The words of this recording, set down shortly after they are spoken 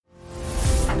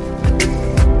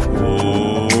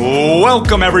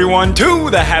Welcome, everyone, to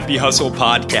the Happy Hustle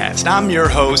Podcast. I'm your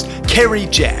host, Kerry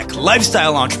Jack,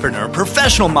 lifestyle entrepreneur,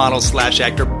 professional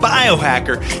model/actor,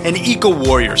 biohacker, and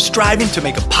eco-warrior, striving to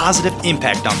make a positive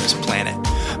impact on this planet.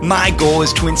 My goal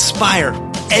is to inspire,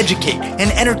 educate,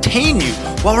 and entertain you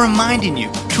while reminding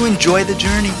you to enjoy the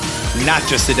journey, not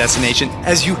just the destination,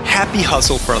 as you happy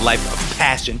hustle for a life of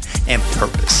passion and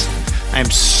purpose. I am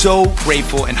so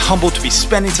grateful and humbled to be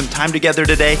spending some time together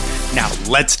today. Now,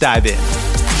 let's dive in.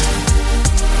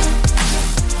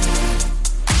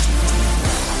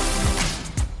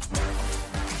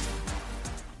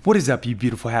 What is up, you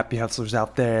beautiful happy hustlers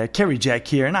out there? Kerry Jack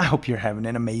here, and I hope you're having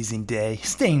an amazing day,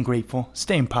 staying grateful,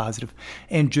 staying positive,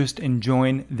 and just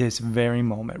enjoying this very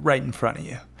moment right in front of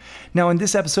you. Now, in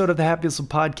this episode of the Happy Hustle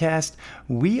Podcast,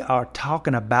 we are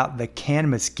talking about the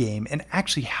cannabis game and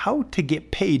actually how to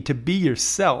get paid to be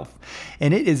yourself.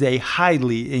 And it is a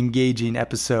highly engaging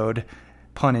episode,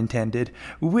 pun intended,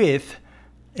 with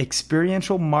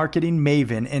experiential marketing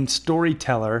maven and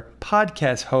storyteller,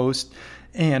 podcast host,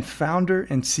 and founder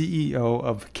and CEO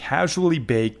of Casually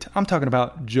Baked. I'm talking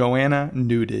about Johanna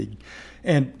Nuding.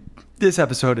 And this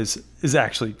episode is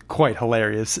actually quite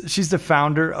hilarious. She's the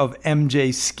founder of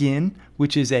MJ Skin,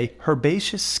 which is a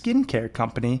herbaceous skincare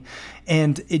company,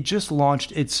 and it just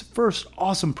launched its first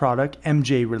awesome product,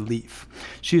 MJ Relief.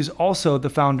 She is also the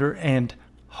founder and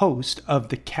host of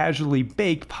the Casually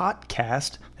Baked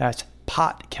podcast, that's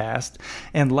podcast,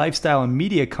 and lifestyle and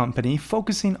media company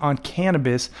focusing on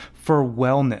cannabis for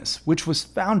wellness, which was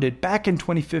founded back in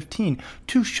 2015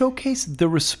 to showcase the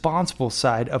responsible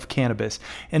side of cannabis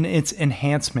and its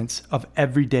enhancements of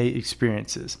everyday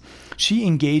experiences. She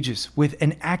engages with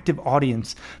an active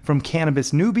audience from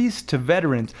cannabis newbies to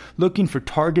veterans looking for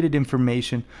targeted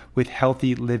information with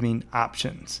healthy living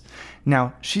options.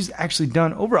 Now, she's actually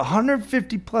done over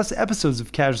 150 plus episodes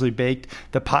of Casually Baked,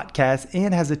 the podcast,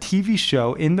 and has a TV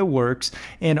show in the works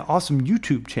and an awesome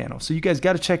YouTube channel. So you guys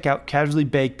got to check out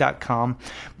casuallybaked.com.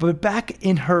 But back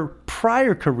in her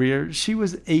prior career, she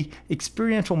was a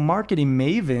experiential marketing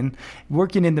maven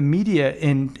working in the media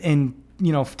and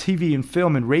TV and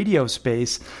film and radio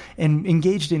space, and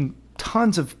engaged in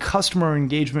tons of customer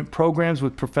engagement programs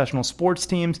with professional sports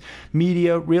teams,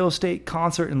 media, real estate,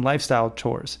 concert, and lifestyle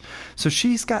tours. So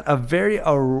she's got a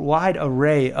wide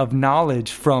array of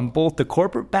knowledge from both the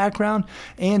corporate background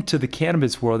and to the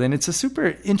cannabis world. And it's a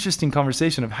super interesting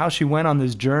conversation of how she went on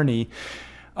this journey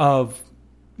of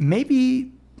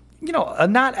maybe,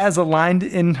 not as aligned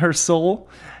in her soul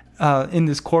in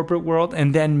this corporate world,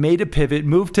 and then made a pivot,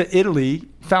 moved to Italy,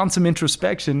 found some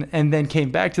introspection, and then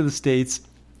came back to the States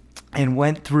and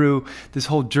went through this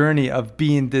whole journey of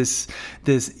being this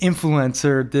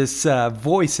influencer, this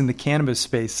voice in the cannabis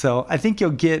space. So I think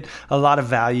you'll get a lot of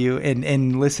value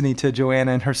in listening to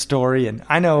Johanna and her story. And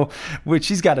I know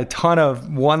she's got a ton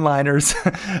of one-liners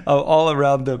all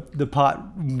around the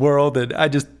pot world, and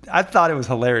I thought it was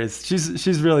hilarious.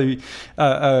 She's really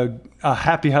a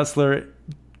happy hustler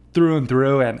through and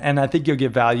through, and I think you'll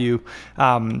get value,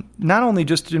 not only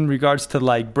just in regards to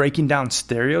like breaking down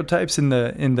stereotypes in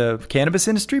the cannabis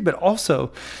industry, but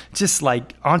also just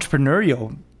like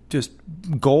entrepreneurial, just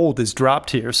gold is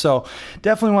dropped here. So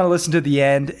definitely want to listen to the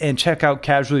end and check out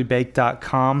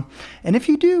casuallybaked.com. And if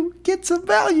you do get some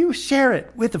value, share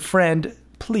it with a friend.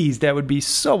 Please, that would be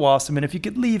so awesome. And if you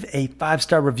could leave a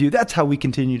 5-star review, that's how we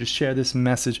continue to share this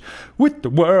message with the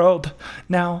world.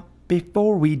 Now,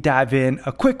 before we dive in,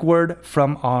 a quick word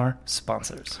from our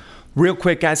sponsors. Real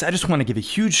quick, guys, I just want to give a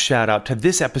huge shout out to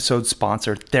this episode's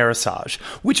sponsor, Therasage,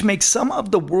 which makes some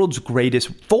of the world's greatest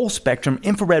full-spectrum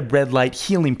infrared red light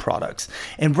healing products.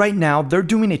 And right now, they're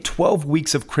doing a 12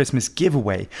 weeks of Christmas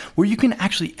giveaway where you can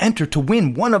actually enter to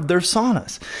win one of their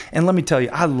saunas. And let me tell you,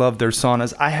 I love their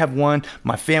saunas. I have one.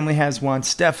 My family has one.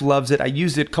 Steph loves it. I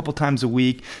use it a couple times a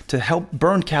week to help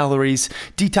burn calories,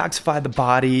 detoxify the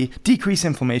body, decrease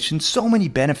inflammation, so many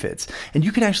benefits. And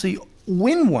you can actually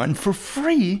win one for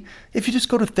free if you just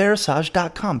go to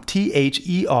therasage.com,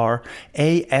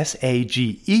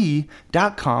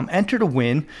 THERASAGE.com, enter to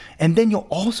win, and then you'll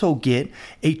also get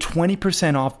a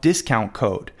 20% off discount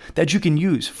code that you can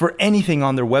use for anything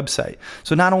on their website.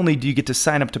 So not only do you get to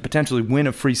sign up to potentially win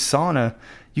a free sauna,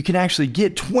 you can actually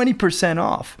get 20%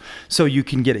 off. So you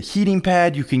can get a heating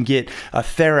pad, you can get a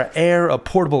Thera Air, a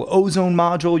portable ozone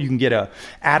module, you can get a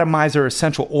atomizer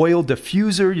essential oil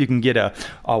diffuser, you can get a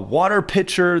water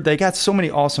pitcher. They got so many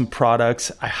awesome products.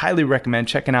 I highly recommend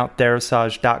checking out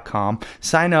therasage.com.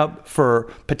 Sign up for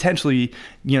potentially,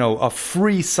 a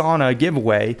free sauna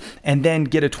giveaway, and then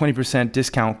get a 20%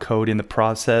 discount code in the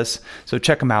process. So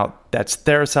check them out. That's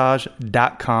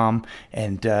therasage.com.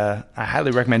 And I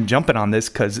highly recommend jumping on this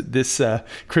because because this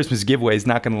Christmas giveaway is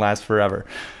not going to last forever.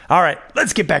 All right,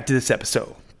 let's get back to this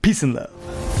episode. Peace and love.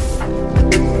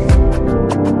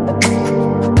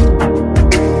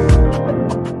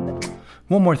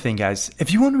 One more thing, guys.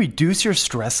 If you want to reduce your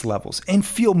stress levels and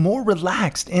feel more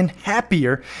relaxed and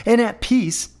happier and at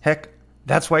peace, heck,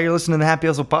 that's why you're listening to the Happy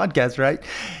Hustle podcast, right?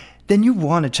 Then you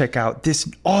want to check out this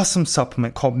awesome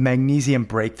supplement called Magnesium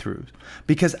Breakthrough,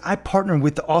 because I partnered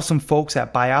with the awesome folks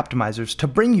at Bioptimizers to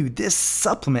bring you this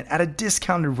supplement at a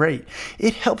discounted rate.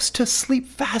 It helps to sleep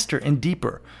faster and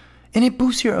deeper, and it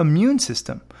boosts your immune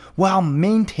system while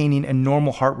maintaining a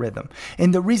normal heart rhythm.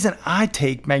 And the reason I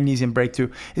take Magnesium Breakthrough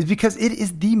is because it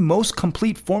is the most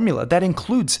complete formula that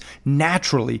includes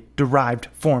naturally derived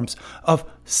forms of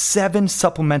 7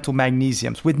 supplemental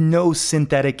magnesiums with no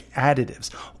synthetic additives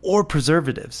or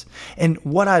preservatives. And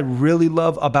what I really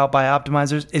love about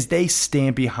Bioptimizers is they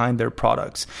stand behind their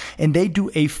products, and they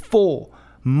do a full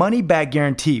money-back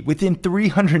guarantee within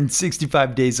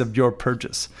 365 days of your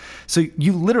purchase. So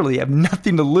you literally have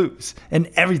nothing to lose and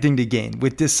everything to gain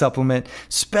with this supplement,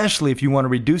 especially if you want to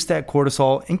reduce that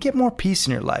cortisol and get more peace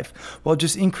in your life while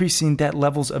just increasing that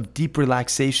levels of deep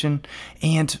relaxation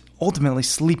and ultimately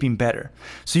sleeping better.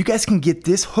 So you guys can get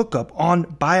this hookup on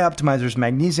Bioptimizers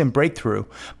Magnesium Breakthrough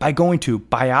by going to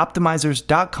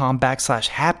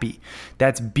bioptimizers.com/happy.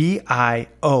 That's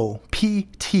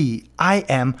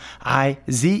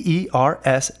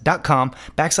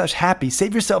bioptimizers.com/happy.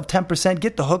 Save yourself 10%,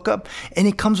 get the hookup, and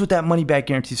it comes with that money back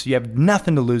guarantee, so you have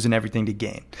nothing to lose and everything to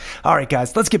gain. All right,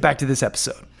 guys, let's get back to this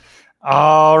episode.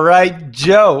 All right,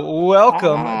 Joe,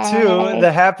 welcome to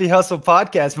the Happy Hustle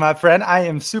podcast, my friend. I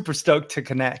am super stoked to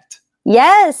connect.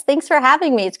 Yes, thanks for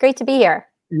having me. It's great to be here.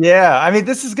 Yeah, I mean,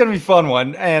 this is going to be a fun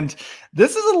one. And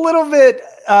this is a little bit,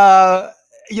 out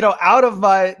of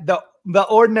the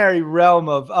ordinary realm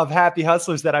of happy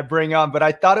hustlers that I bring on. But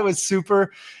I thought it was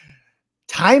super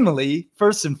timely,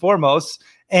 first and foremost.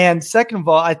 And second of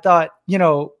all, I thought,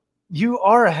 you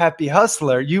are a happy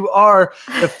hustler. You are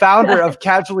the founder of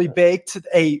Casually Baked,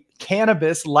 a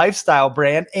cannabis lifestyle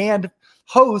brand, and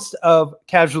host of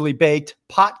Casually Baked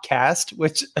podcast,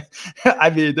 which, I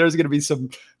mean, there's going to be some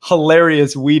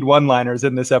hilarious weed one-liners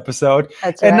in this episode.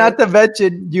 That's and right. Not to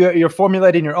mention, you're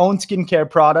formulating your own skincare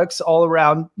products all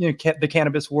around the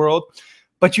cannabis world.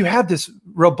 But you have this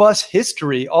robust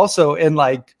history also in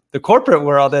the corporate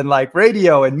world and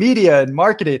radio and media and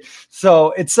marketing.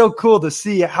 So it's so cool to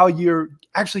see how you're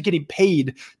actually getting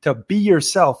paid to be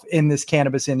yourself in this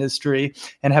cannabis industry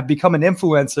and have become an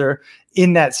influencer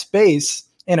in that space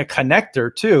and a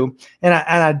connector too. And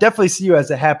I definitely see you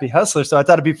as a happy hustler. So I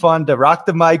thought it'd be fun to rock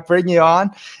the mic, bring you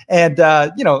on and,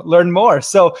 learn more.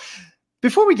 So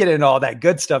before we get into all that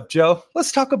good stuff, Joe,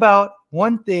 let's talk about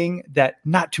one thing that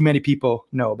not too many people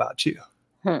know about you.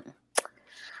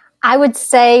 I would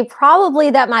say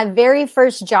probably that my very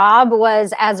first job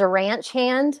was as a ranch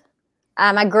hand.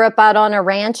 I grew up out on a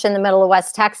ranch in the middle of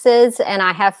West Texas, and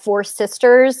I have 4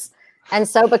 sisters. And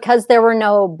so because there were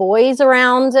no boys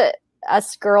around,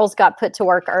 us girls got put to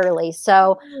work early.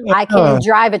 So I can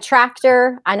drive a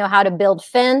tractor. I know how to build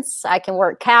fence. I can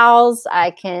work cows. I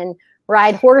can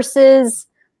ride horses,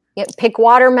 pick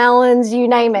watermelons, you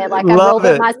name it. I rolled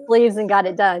up my sleeves and got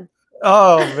it done.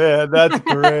 Oh man, that's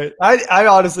great. I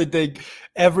honestly think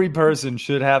every person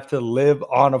should have to live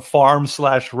on a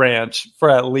farm/ranch for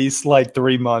at least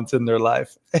 3 months in their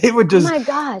life. It would just, oh my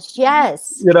gosh,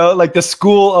 yes. The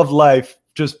school of life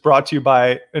just brought to you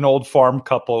by an old farm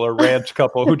couple or ranch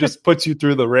couple who just puts you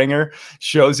through the ringer,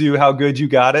 shows you how good you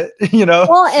got it,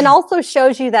 Well, and also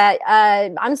shows you that,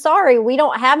 I'm sorry, we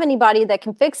don't have anybody that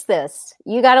can fix this.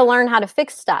 You got to learn how to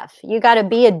fix stuff. You got to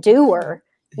be a doer.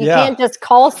 You can't just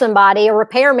call somebody. A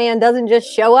repairman doesn't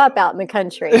just show up out in the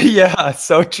country. Yeah,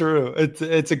 so true.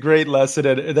 It's a great lesson.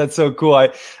 And that's so cool.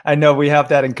 I know we have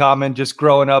that in common, just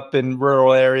growing up in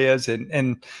rural areas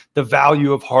and the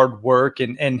value of hard work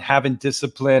and having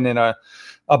discipline and a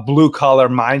blue collar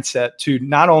mindset to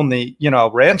not only,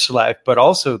 ranch life, but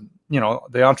also,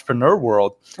 the entrepreneur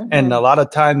world. Mm-hmm. And a lot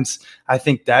of times I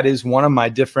think that is one of my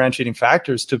differentiating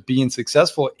factors to being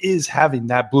successful is having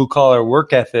that blue collar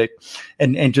work ethic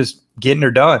and just getting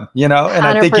her done, And 100%.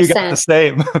 I think you got the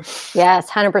same. Yes,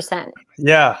 100%.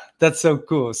 Yeah, that's so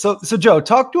cool. So Joe,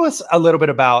 talk to us a little bit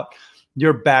about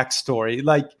your backstory.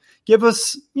 Give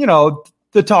us,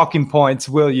 the talking points,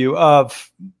 will you, of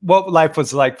what life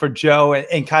was like for Joe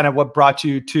and kind of what brought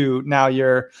you to now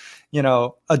your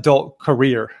adult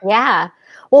career. Yeah.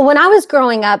 Well, when I was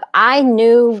growing up, I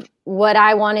knew what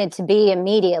I wanted to be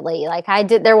immediately.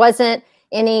 There wasn't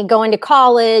any going to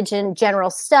college and general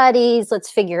studies. Let's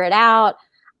figure it out.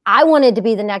 I wanted to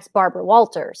be the next Barbara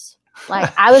Walters.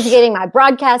 Like I was getting my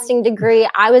broadcasting degree.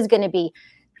 I was going to be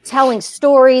telling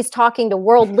stories, talking to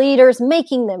world leaders,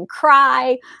 making them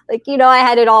cry. Like, I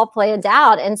had it all planned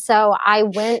out. And so I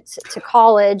went to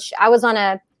college. I was on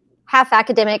a half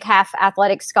academic, half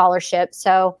athletic scholarship.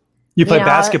 So you played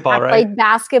basketball, right? I played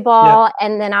basketball. Yeah.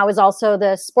 And then I was also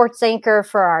the sports anchor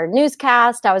for our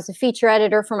newscast. I was the feature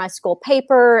editor for my school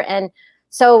paper. And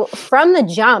so from the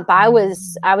jump, I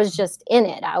was just in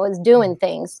it. I was doing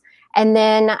things. And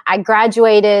then I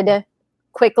graduated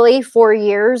quickly, 4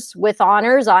 years with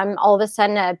honors. I'm all of a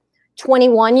sudden a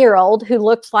 21-year-old who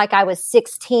looked like I was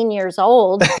 16 years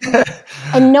old,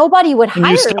 and nobody would hire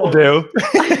me. You still do.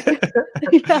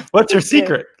 Yeah, what's your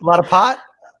secret? A lot of pot?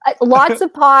 Lots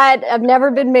of pot. I've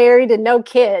never been married and no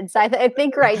kids. I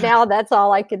think right now that's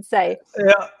all I could say.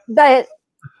 Yeah. But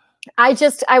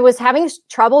I was having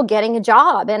trouble getting a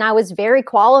job, and I was very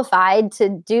qualified to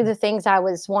do the things I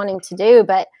was wanting to do.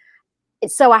 But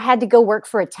so I had to go work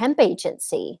for a temp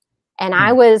agency, and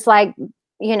I was like,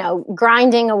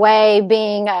 grinding away,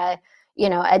 being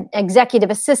an executive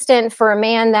assistant for a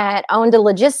man that owned a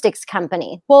logistics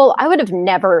company. Well, I would have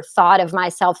never thought of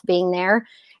myself being there.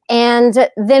 And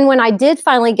then when I did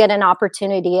finally get an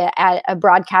opportunity at a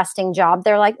broadcasting job,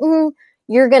 they're like,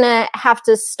 you're going to have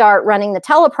to start running the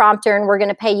teleprompter, and we're going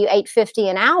to pay you $8.50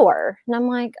 an hour. And I'm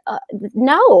like,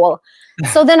 no.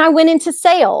 So then I went into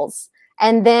sales.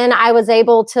 And then I was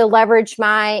able to leverage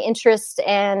my interest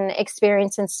and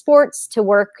experience in sports to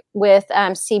work with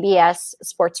CBS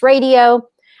Sports Radio.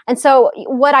 And so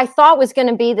what I thought was going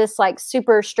to be this like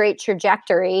super straight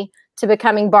trajectory to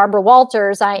becoming Barbara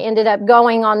Walters, I ended up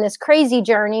going on this crazy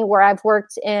journey where I've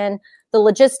worked in the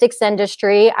logistics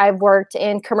industry. I've worked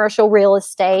in commercial real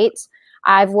estate.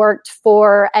 I've worked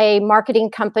for a marketing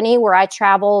company where I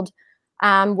traveled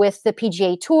with the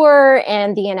PGA Tour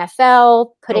and the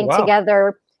NFL, putting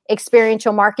together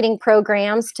experiential marketing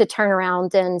programs to turn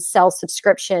around and sell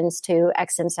subscriptions to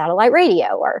XM satellite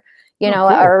radio, or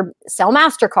or sell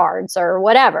MasterCards or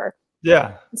whatever.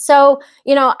 Yeah. So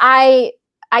I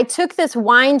took this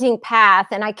winding path,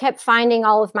 and I kept finding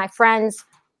all of my friends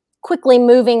quickly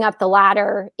moving up the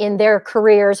ladder in their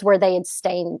careers where they had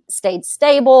stayed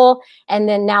stable. And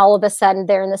then now all of a sudden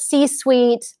they're in the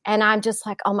C-suite. And I'm just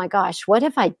like, oh my gosh, what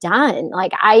have I done?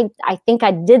 Like, I think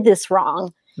I did this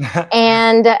wrong.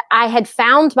 And I had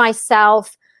found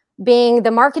myself being the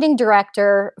marketing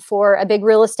director for a big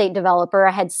real estate developer.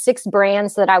 I had 6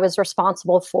 brands that I was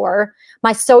responsible for.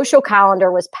 My social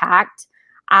calendar was packed.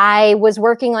 I was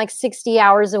working like 60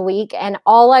 hours a week, and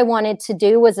all I wanted to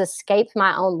do was escape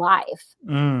my own life.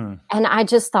 And I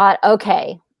just thought,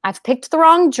 okay, I've picked the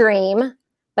wrong dream,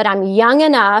 but I'm young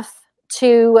enough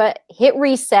to hit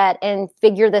reset and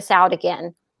figure this out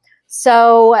again.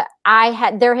 So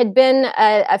there had been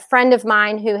a friend of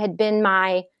mine who had been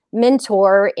my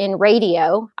mentor in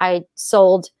radio. I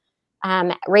sold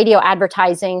radio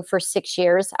advertising for 6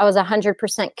 years. I was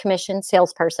 100% commission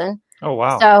salesperson. Oh,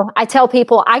 wow. So I tell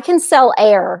people I can sell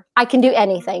air. I can do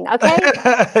anything. Okay.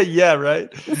 Yeah,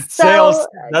 right. Sales,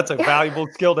 that's a valuable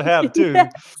skill to have too.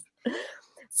 Yes.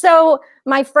 So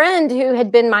my friend who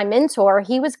had been my mentor,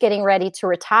 he was getting ready to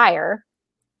retire.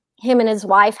 Him and his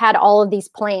wife had all of these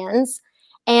plans,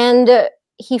 and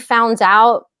he found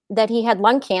out that he had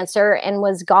lung cancer and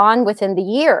was gone within the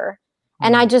year.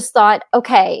 And I just thought,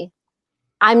 okay,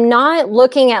 I'm not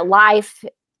looking at life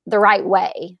the right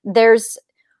way.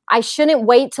 I shouldn't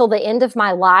wait till the end of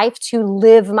my life to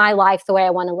live my life the way I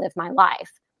want to live my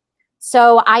life.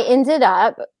 So I ended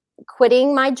up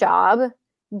quitting my job,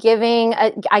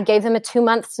 I gave them a 2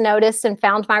 months notice and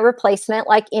found my replacement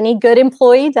like any good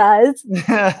employee does.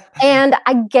 And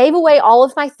I gave away all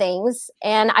of my things,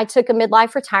 and I took a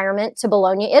midlife retirement to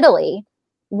Bologna, Italy,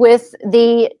 with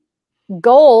the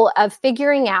goal of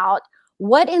figuring out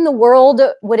what in the world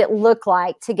would it look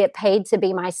like to get paid to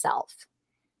be myself.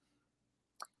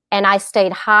 And I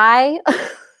stayed high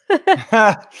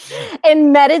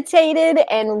and meditated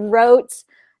and wrote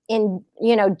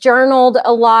journaled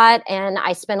a lot. And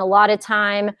I spent a lot of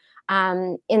time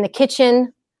in the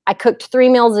kitchen. I cooked 3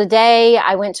 meals a day.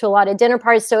 I went to a lot of dinner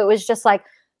parties. So it was just like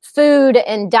food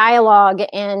and dialogue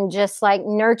and just like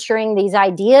nurturing these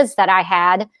ideas that I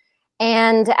had.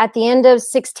 And at the end of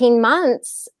 16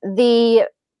 months, the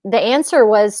answer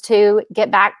was to get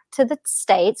back to the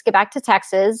States, get back to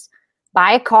Texas,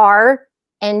 buy a car,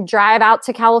 and drive out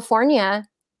to California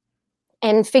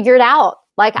and figure it out.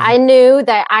 Like I knew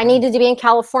that I needed to be in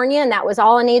California, and that was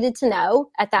all I needed to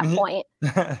know at that point.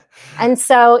 And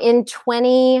so in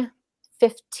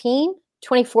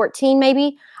 2014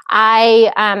 maybe,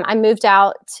 I moved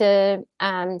out to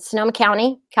Sonoma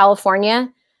County, California,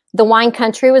 The wine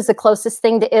country was the closest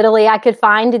thing to Italy I could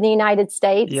find in the United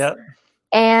States. Yep.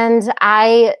 And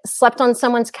I slept on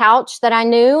someone's couch that I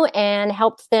knew and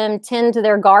helped them tend to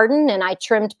their garden. And I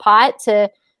trimmed pot to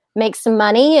make some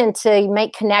money and to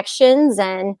make connections.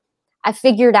 And I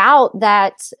figured out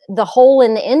that the hole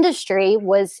in the industry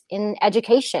was in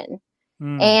education.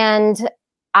 And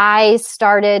I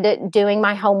started doing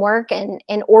my homework and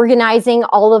organizing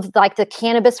all of like the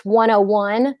Cannabis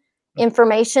 101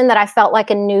 information that I felt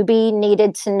like a newbie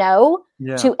needed to know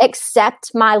to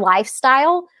accept my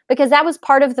lifestyle, because that was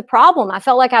part of the problem. I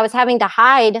felt like I was having to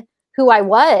hide who I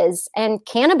was, and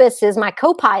cannabis is my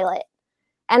co-pilot.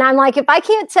 And I'm like, if I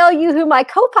can't tell you who my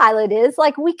co-pilot is,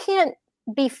 like we can't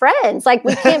be friends, like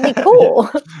we can't be cool.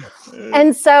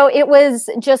 And so it was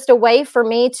just a way for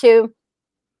me to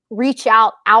reach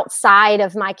out outside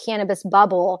of my cannabis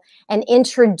bubble and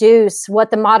introduce what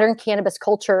the modern cannabis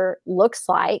culture looks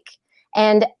like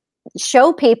and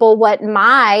show people what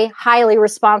my highly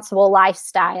responsible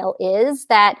lifestyle is.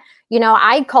 That, you know,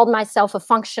 I called myself a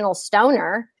functional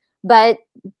stoner, but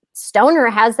stoner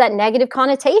has that negative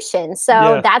connotation.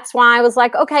 So that's why I was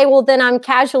like, okay, well then I'm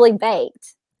casually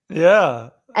baked. Yeah.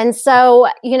 And so,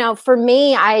 you know, for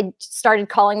me, I started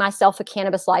calling myself a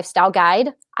cannabis lifestyle guide.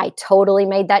 I totally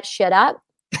made that shit up.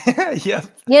 Yeah.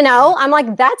 You know, I'm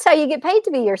like, that's how you get paid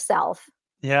to be yourself.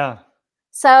 Yeah.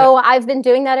 So I've been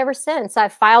doing that ever since. I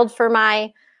filed for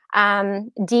my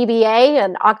DBA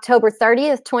on October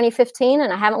 30th, 2015,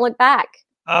 and I haven't looked back.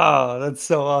 Oh, that's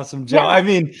so awesome, Joe. Yeah. I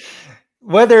mean,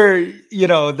 whether, you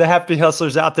know, the happy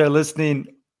hustlers out there listening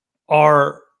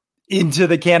are into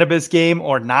the cannabis game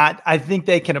or not, I think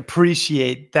they can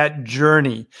appreciate that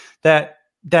journey, that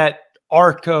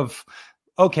arc of,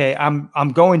 okay,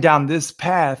 I'm going down this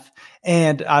path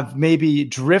and I've maybe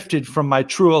drifted from my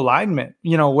true alignment,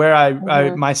 you know, where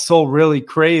I my soul really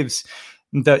craves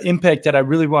the impact that I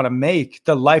really want to make,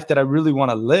 the life that I really want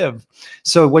to live.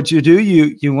 So what you do,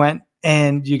 you went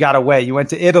and you got away. You went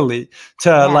to Italy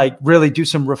to like really do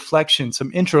some reflection,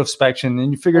 some introspection,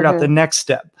 and you figured out the next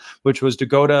step, which was to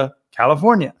go to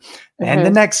California. And the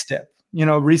next step, you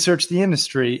know, research the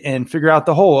industry and figure out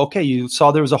the hole. Okay, you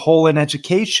saw there was a hole in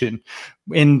education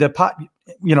in the pot,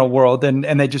 you know, world,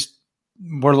 and they just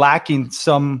were lacking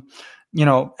some, you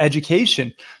know,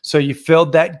 education. So you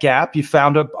filled that gap. You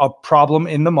found a problem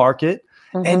in the market.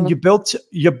 And you built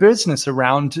your business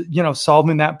around, you know,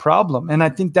 solving that problem. And I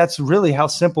think that's really how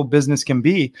simple business can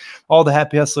be. All the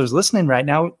happy hustlers listening right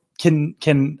now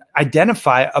can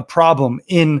identify a problem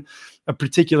in a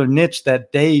particular niche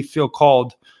that they feel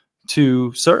called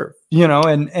to serve, you know,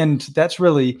 and that's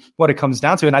really what it comes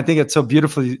down to. And I think it's so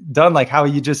beautifully done, like how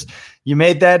you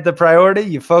made that the priority,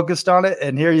 you focused on it,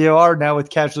 and here you are now with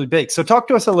Casually Baked. So talk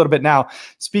to us a little bit now,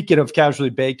 speaking of Casually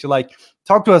Baked, like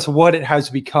talk to us what it has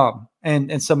become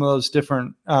and some of those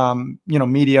different, you know,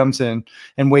 mediums and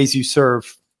ways you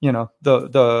serve, you know,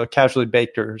 the Casually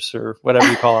Bakers or whatever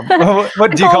you call them.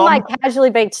 What do you call them? My Casually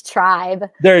Baked tribe.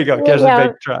 There you go. Casually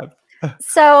Baked tribe.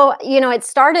 So, you know, it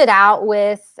started out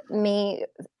with me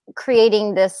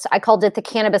creating this, I called it the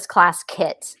Cannabis Class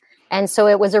Kit. And so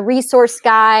it was a resource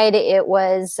guide. It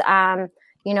was,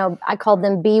 you know, I called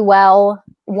them Be Well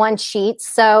one sheets.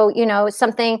 So, you know,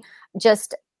 something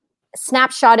just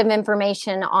snapshot of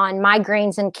information on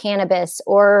migraines and cannabis,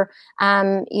 or,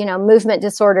 you know, movement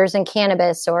disorders and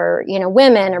cannabis, or, you know,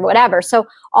 women or whatever. So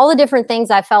all the different things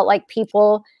I felt like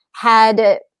people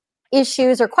had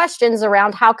issues or questions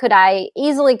around, how could I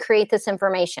easily create this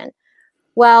information?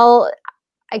 Well,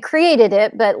 I created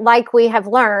it, but like we have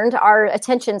learned, our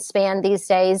attention span these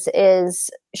days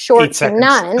is short to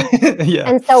none.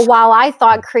 And so while I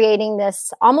thought creating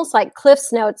this almost like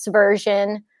Cliff's Notes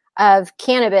version of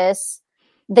cannabis,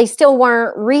 they still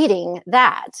weren't reading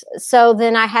that. So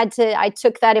then I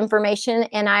took that information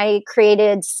and I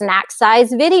created snack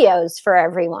size videos for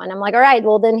everyone. I'm like, all right,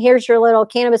 well then here's your little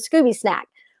cannabis Scooby snack.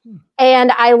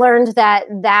 And I learned that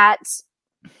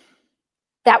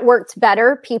worked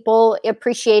better. People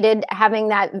appreciated having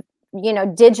that, you know,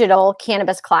 digital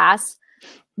cannabis class.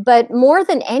 But more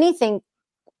than anything,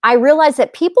 I realized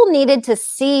that people needed to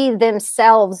see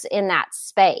themselves in that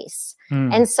space.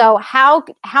 And so how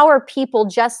are people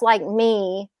just like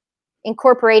me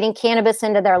incorporating cannabis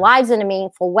into their lives in a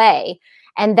meaningful way?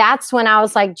 And that's when I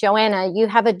was like, Johanna, you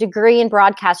have a degree in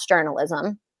broadcast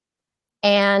journalism,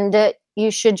 and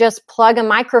you should just plug a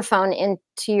microphone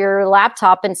into your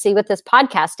laptop and see what this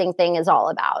podcasting thing is all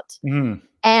about.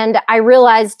 And I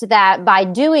realized that by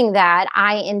doing that,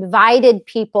 I invited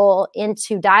people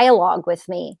into dialogue with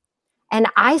me. And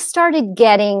I started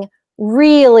getting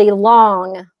really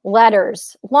long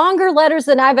letters, longer letters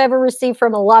than I've ever received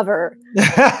from a lover,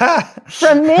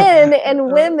 from men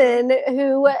and women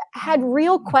who had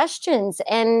real questions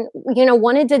and,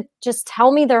 wanted to just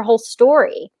tell me their whole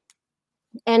story.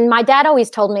 And my dad always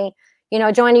told me,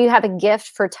 Joanna, you have a gift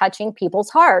for touching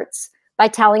people's hearts by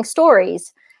telling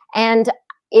stories. And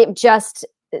it just,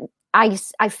 I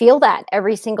feel that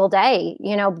every single day.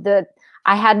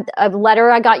 I had a letter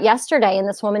I got yesterday, and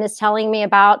this woman is telling me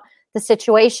about the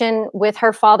situation with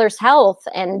her father's health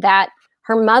and that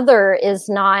her mother is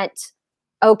not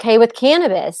okay with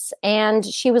cannabis. And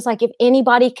she was like, if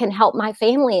anybody can help my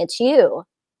family, it's you.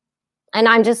 And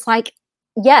I'm just like,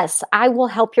 yes, I will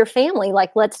help your family.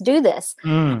 Like, let's do this.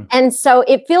 And so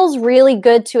it feels really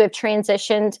good to have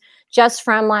transitioned just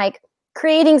from like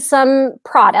creating some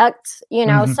product,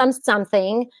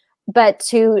 something, but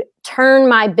to turn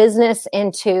my business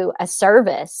into a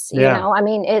service. I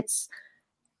mean,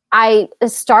 I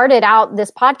started out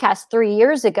this podcast 3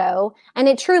 years ago, and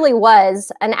it truly was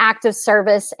an act of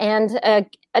service and an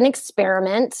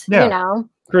experiment,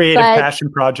 Creative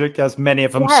passion project, as many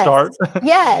of them start.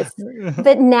 Yes.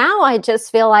 But now I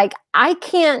just feel like I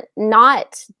can't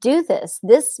not do this.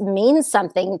 This means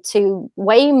something to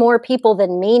way more people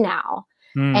than me now.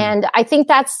 And I think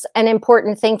that's an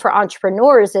important thing for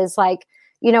entrepreneurs is like,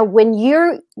 when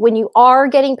you are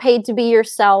getting paid to be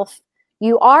yourself,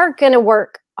 you are going to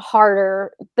work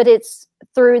harder, but it's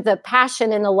through the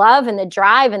passion and the love and the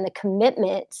drive and the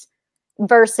commitment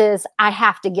versus I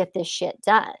have to get this shit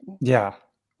done. Yeah.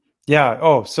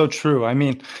 Oh, so true. I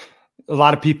mean, a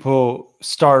lot of people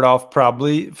start off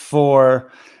probably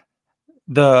for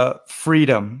the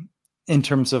freedom in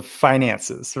terms of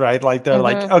finances, right? Like they're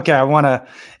like, okay, I want to,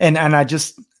 and I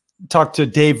just talked to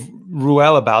Dave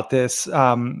Ruel about this,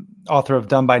 author of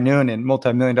Done by Noon and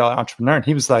multi-million-dollar entrepreneur. And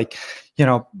he was like,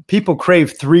 people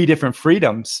crave 3 different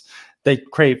freedoms. They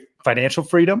crave financial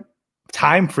freedom,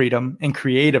 time freedom, and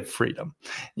creative freedom,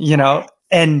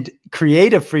 and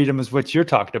creative freedom is what you're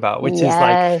talking about, which is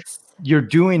like, you're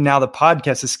doing now the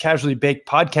podcast, this casually baked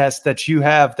podcast that you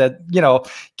have that,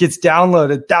 gets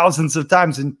downloaded thousands of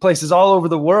times in places all over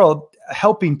the world,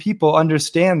 helping people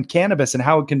understand cannabis and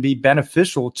how it can be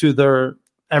beneficial to their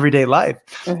everyday life.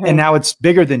 And now it's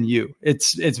bigger than you.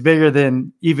 It's bigger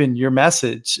than even your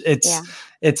message.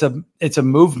 It's a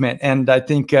movement. And I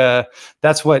think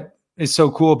that's what is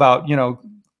so cool about,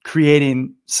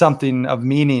 creating something of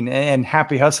meaning and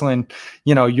happy hustling,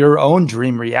 your own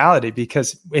dream reality,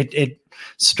 because it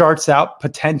starts out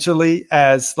potentially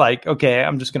as like, okay,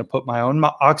 I'm just going to put my own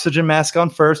oxygen mask on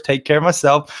first, take care of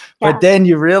myself. Yeah. But then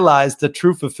you realize the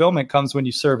true fulfillment comes when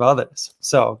you serve others.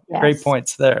 So great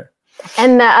points there.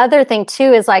 And the other thing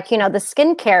too is like, the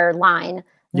skincare line,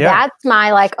 that's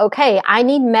my like, okay, I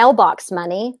need mailbox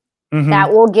money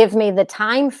that will give me the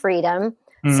time freedom.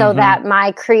 So that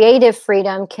my creative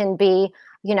freedom can be,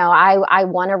 I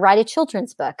want to write a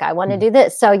children's book. I want to do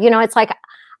this. So, it's like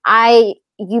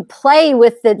you play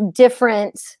with the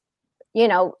different,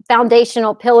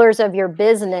 foundational pillars of your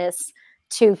business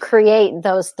to create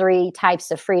those 3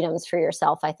 types of freedoms for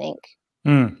yourself, I think.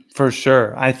 For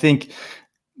sure. I think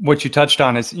what you touched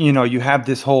on is, you have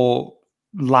this whole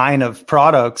line of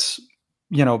products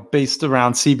based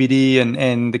around CBD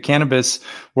and the cannabis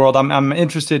world. I'm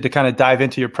interested to kind of dive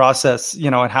into your process,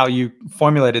 and how you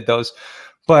formulated those.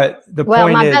 But the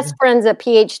point is, my best friend's a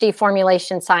PhD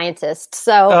formulation scientist,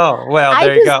 so there you go.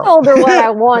 I just told her what I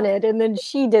wanted, and then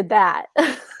she did that.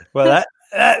 Well,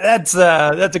 that's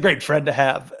a great friend to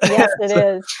have. Yes, it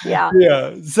is. Yeah.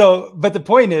 Yeah. So, but the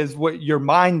point is, what your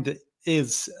mind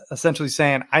is essentially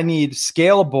saying, I need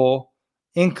scalable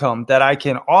income that I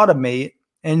can automate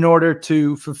in order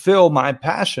to fulfill my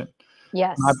passion.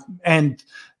 Yes. And,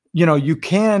 you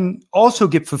can also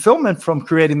get fulfillment from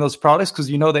creating those products because,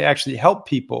 they actually help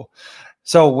people.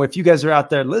 So if you guys are out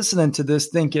there listening to this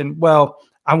thinking, well,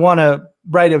 I want to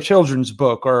write a children's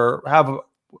book or have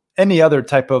any other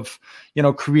type of,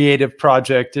 creative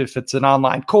project, if it's an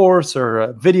online course or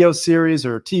a video series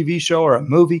or a TV show or a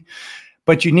movie,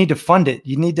 but you need to fund it.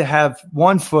 You need to have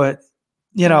one foot,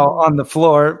 on the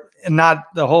floor and not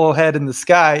the whole head in the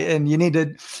sky. And you need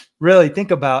to really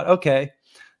think about, okay,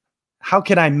 how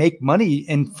can I make money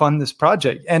and fund this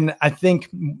project? And I think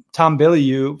Tom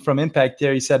Bilyeu from Impact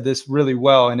Theory said this really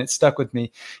well, and it stuck with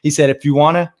me. He said, if you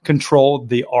want to control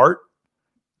the art,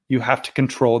 you have to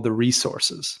control the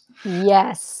resources.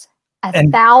 Yes.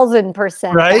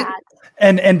 1,000%. Right.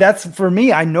 That. And that's for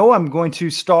me. I know I'm going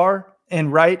to star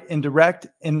and write and direct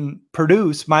and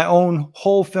produce my own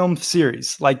whole film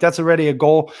series. Like that's already a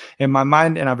goal in my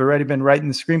mind. And I've already been writing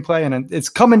the screenplay and it's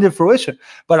coming to fruition,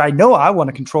 but I know I want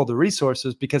to control the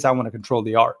resources because I want to control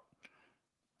the art.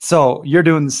 So you're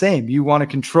doing the same. You want to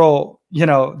control,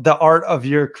 the art of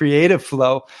your creative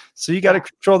flow. So you got to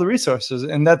control the resources.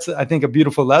 And that's, I think, a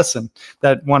beautiful lesson,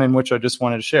 that one in which I just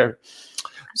wanted to share.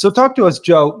 So talk to us,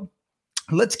 Joe.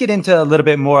 Let's get into a little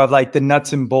bit more of like the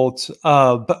nuts and bolts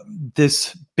of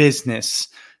this business,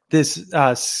 this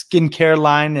skincare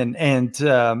line and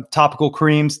topical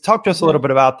creams. Talk to us a little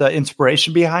bit about the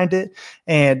inspiration behind it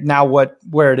and now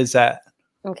where it is at.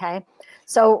 Okay.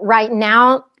 So right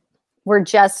now we're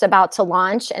just about to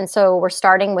launch. And so we're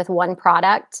starting with one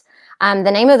product.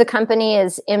 The name of the company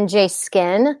is MJ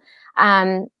Skin.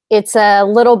 It's a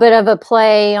little bit of a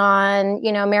play on,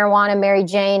 marijuana, Mary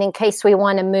Jane, in case we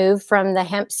want to move from the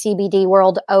hemp CBD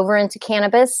world over into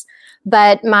cannabis.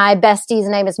 But my bestie's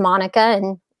name is Monica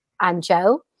and I'm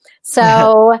Joe.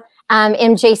 So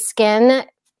MJ Skin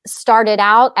started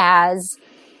out as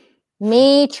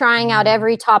me trying out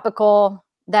every topical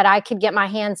that I could get my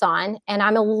hands on. And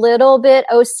I'm a little bit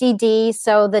OCD.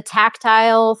 So the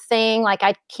tactile thing, like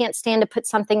I can't stand to put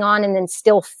something on and then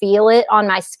still feel it on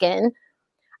my skin.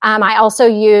 I also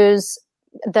use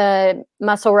the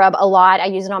muscle rub a lot. I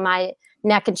use it on my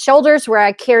neck and shoulders where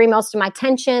I carry most of my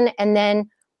tension. And then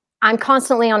I'm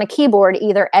constantly on a keyboard,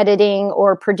 either editing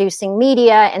or producing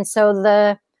media. And so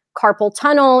the carpal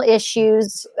tunnel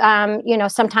issues,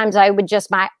 sometimes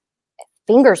my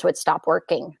fingers would stop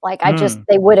working. Like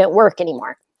they wouldn't work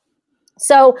anymore.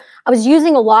 So I was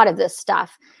using a lot of this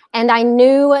stuff. And I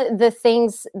knew the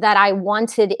things that I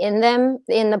wanted in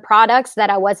the products that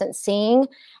I wasn't seeing.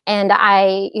 And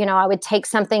I would take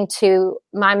something to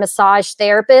my massage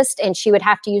therapist and she would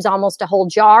have to use almost a whole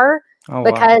jar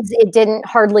because it didn't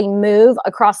hardly move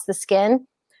across the skin.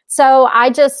 So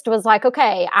I just was like,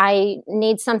 okay, I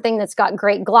need something that's got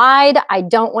great glide. I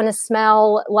don't want to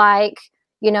smell like,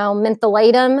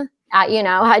 mentholatum.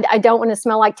 I don't want to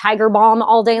smell like Tiger Balm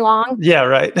all day long. Yeah,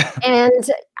 right. And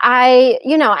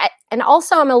and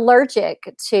also I'm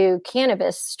allergic to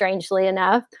cannabis, strangely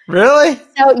enough. Really?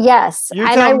 So yes. You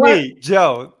tell me,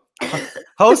 Joe,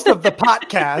 host of the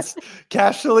podcast,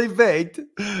 Casually Baked,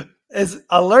 is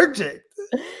allergic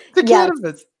to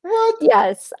cannabis. What?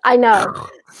 Yes, I know.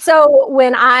 So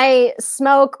when I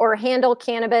smoke or handle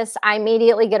cannabis, I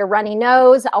immediately get a runny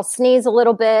nose. I'll sneeze a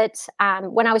little bit.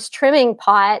 When I was trimming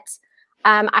pot,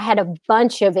 I had a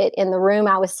bunch of it in the room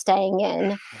I was staying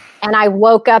in. And I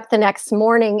woke up the next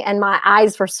morning and my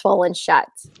eyes were swollen shut.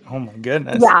 Oh my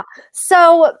goodness. Yeah.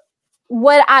 So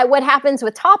what happens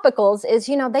with topicals is,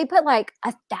 they put like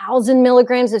 1,000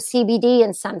 milligrams of CBD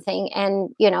in something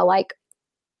and, like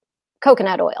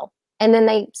coconut oil. And then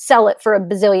they sell it for $1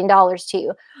 bazillion to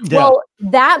you. Yeah. Well,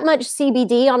 that much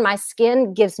CBD on my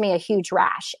skin gives me a huge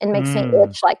rash and makes me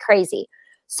itch like crazy.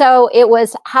 So it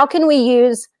was, how can we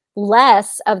use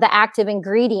less of the active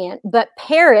ingredient, but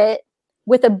pair it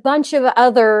with a bunch of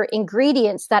other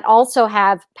ingredients that also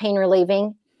have pain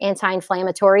relieving,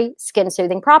 anti-inflammatory, skin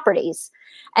soothing properties.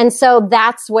 And so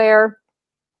that's where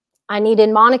I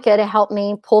needed Monica to help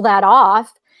me pull that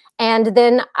off. And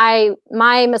then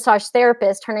my massage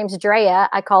therapist, her name's Drea.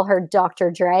 I call her Dr.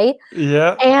 Dre.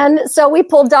 Yeah. And so we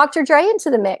pulled Dr. Dre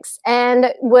into the mix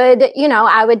and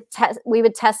we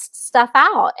would test stuff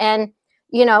out. And,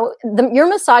 your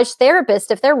massage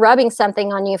therapist, if they're rubbing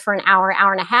something on you for an hour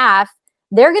and a half,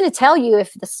 they're going to tell you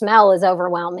if the smell is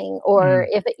overwhelming or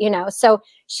if, so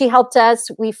she helped us.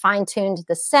 We fine-tuned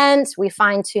the scent, we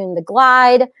fine-tuned the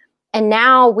glide. And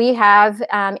now we have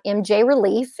MJ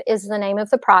Relief is the name of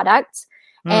the product.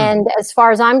 And as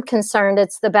far as I'm concerned,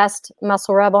 it's the best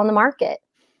muscle rub on the market.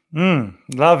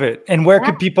 Love it. And where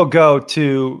could people go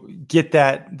to get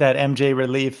that MJ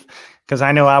Relief? Because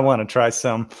I know I want to try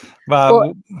some.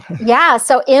 So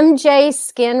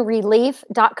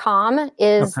mjskinrelief.com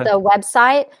is the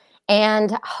website.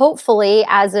 And hopefully,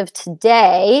 as of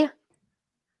today,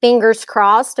 fingers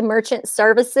crossed, merchant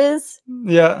services.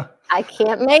 Yeah. I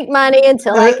can't make money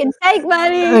until I can take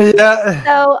money. Yeah.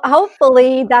 So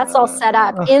hopefully that's all set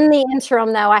up. In the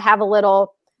interim, though, I have a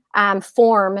little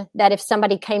form that if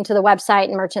somebody came to the website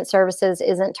and merchant services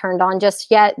isn't turned on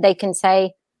just yet, they can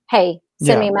say, hey,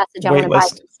 send me a message. I want to buy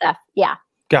some stuff. Yeah.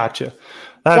 Gotcha.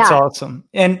 That's awesome.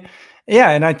 And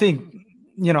I think,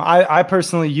 I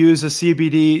personally use a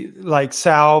CBD like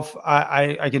salve.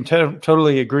 I can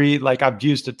totally agree. Like I've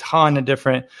used a ton of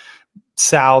different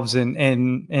salves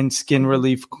and skin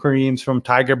relief creams, from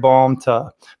Tiger Balm to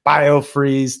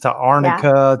BioFreeze to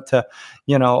Arnica to,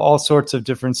 all sorts of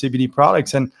different CBD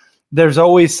products. And there's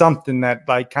always something that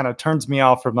like kind of turns me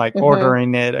off from like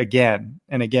ordering it again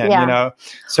and again, you know?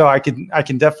 So I can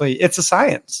definitely, it's a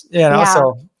science, you know?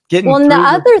 So getting and the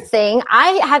other thing,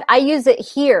 I use it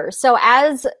here. So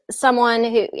as someone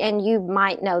who, and you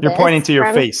might know you're pointing to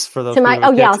your face for those.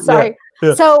 Sorry.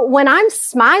 Yeah. So when I'm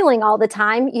smiling all the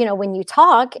time, you know, when you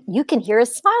talk, you can hear a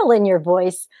smile in your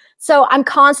voice. So I'm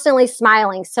constantly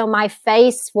smiling. So my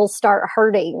face will start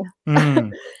hurting.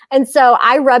 And so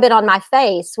I rub it on my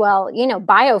face. Well, you know,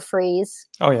 BioFreeze.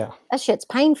 Oh, yeah. That shit's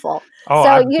painful. Oh, so,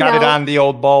 I've got it on the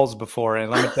old balls before. And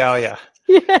let me tell you,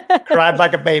 cried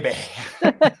like a baby.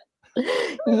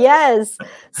 Yes.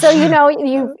 So, you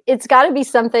know, it's got to be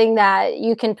something that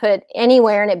you can put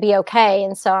anywhere and it be okay.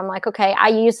 And so I'm like, okay, I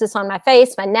use this on my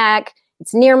face, my neck.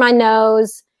 It's near my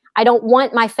nose. I don't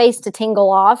want my face to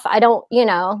tingle off. I don't, you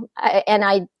know, and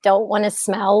I don't want to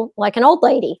smell like an old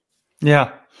lady.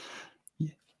 Yeah.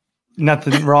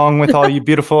 Nothing wrong with all you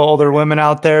beautiful older women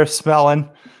out there smelling.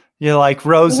 You like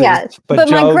roses. Yes. But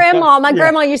my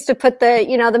grandma used to put the,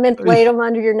 you know, the mentholatum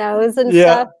under your nose and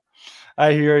stuff.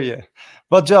 I hear you.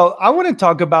 Well, Joe, I want to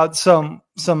talk about some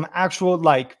actual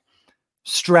like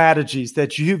strategies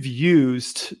that you've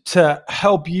used to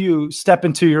help you step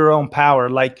into your own power,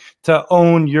 like to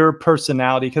own your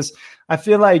personality. Because I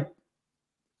feel like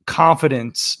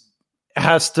confidence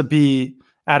has to be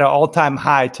at an all-time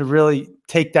high to really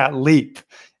take that leap,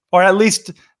 or at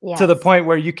least to the point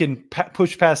where you can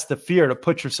push past the fear to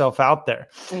put yourself out there.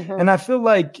 And I feel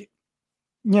like,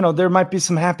 you know, there might be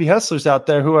some happy hustlers out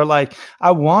there who are like,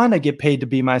 I want to get paid to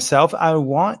be myself. I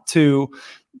want to,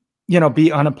 you know, be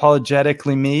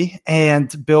unapologetically me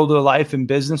and build a life and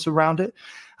business around it.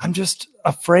 I'm just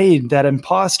afraid that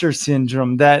imposter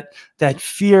syndrome, that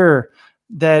fear,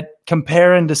 that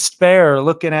compare and despair,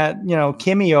 looking at, you know,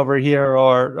 Kimmy over here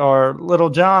or Little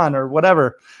John or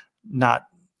whatever, not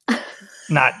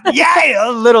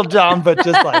Little John, but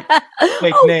just like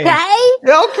fake names.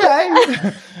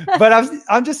 Okay. But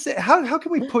I'm just saying, how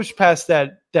can we push past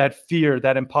that fear,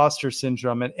 that imposter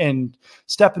syndrome, and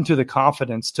step into the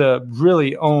confidence to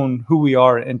really own who we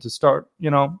are and to start, you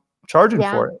know, charging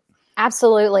for it?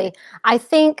 Absolutely. I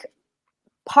think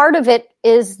part of it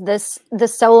is the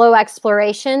solo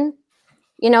exploration,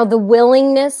 you know, the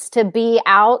willingness to be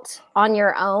out on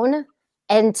your own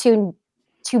and to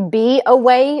be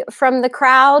away from the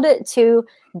crowd, to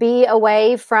be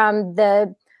away from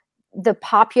the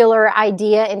popular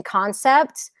idea and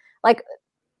concept. Like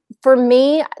for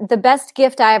me, the best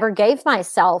gift I ever gave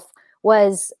myself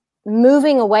was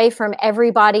moving away from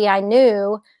everybody I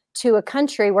knew to a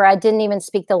country where I didn't even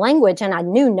speak the language and I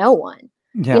knew no one.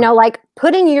 You know, like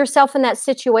putting yourself in that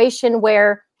situation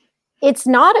where it's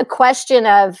not a question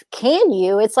of can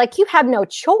you, it's like you have no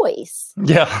choice.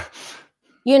 Yeah.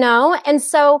 You know, and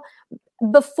so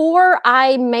before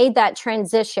I made that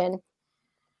transition,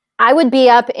 I would be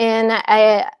up in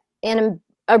a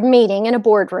meeting in a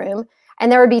boardroom,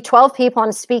 and there would be 12 people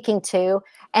I'm speaking to,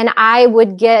 and I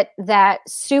would get that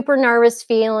super nervous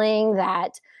feeling,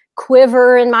 that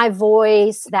quiver in my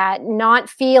voice, that not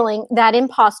feeling, that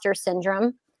imposter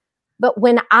syndrome. But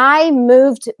when I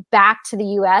moved back to the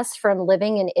US from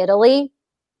living in Italy,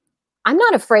 I'm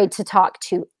not afraid to talk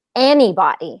to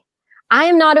anybody. I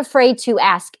am not afraid to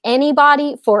ask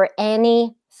anybody for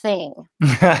anything.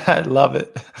 I love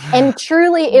it. And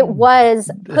truly, it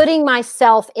was putting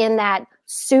myself in that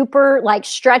super, like,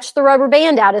 stretch the rubber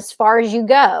band out as far as you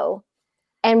go.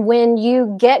 And when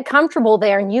you get comfortable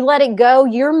there and you let it go,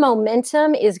 your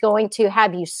momentum is going to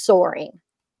have you soaring.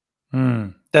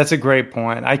 That's a great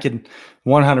point. I can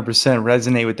 100%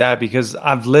 resonate with that because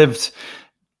I've lived,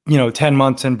 10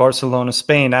 months in Barcelona,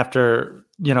 Spain after,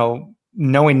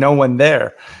 knowing no one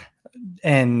there,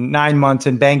 and 9 months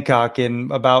in Bangkok and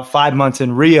about 5 months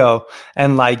in Rio,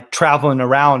 and like traveling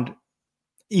around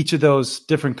each of those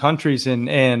different countries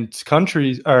and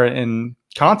countries or in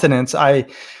continents. I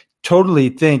totally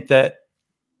think that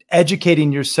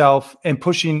educating yourself and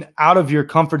pushing out of your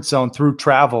comfort zone through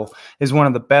travel is one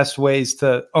of the best ways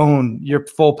to own your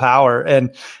full power.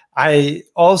 And I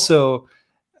also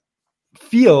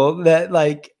feel that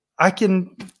like I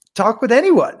can talk with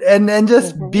anyone and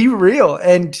just be real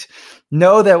and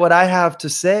know that what I have to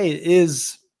say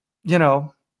is,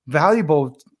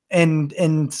 valuable and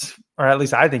or at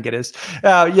least I think it is,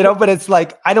 but it's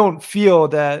like, I don't feel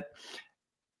that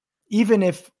even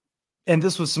if, and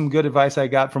this was some good advice I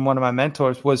got from one of my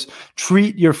mentors, was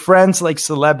treat your friends like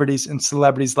celebrities and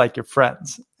celebrities like your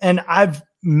friends. And I've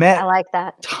met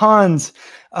tons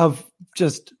of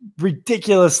just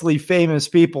ridiculously famous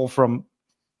people, from,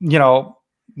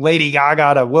 Lady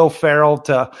Gaga to Will Ferrell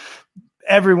to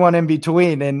everyone in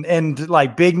between, and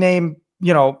like big name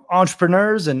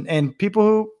entrepreneurs and people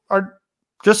who are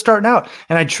just starting out,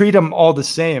 and I treat them all the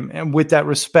same, and with that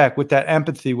respect, with that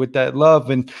empathy, with that love.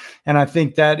 And I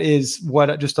think that is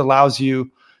what just allows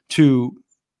you to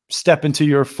step into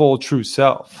your full true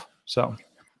self. So,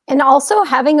 and also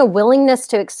having a willingness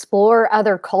to explore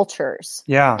other cultures.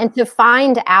 Yeah. And to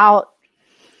find out,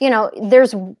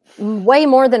 there's way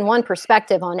more than one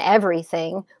perspective on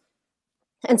everything.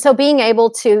 And so being able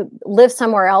to live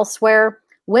somewhere else where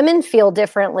women feel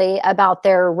differently about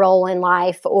their role in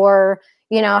life, or,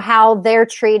 how they're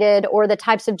treated, or the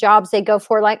types of jobs they go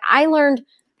for. Like, I learned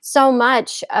so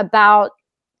much about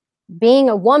being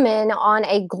a woman on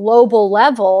a global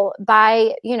level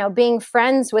by, being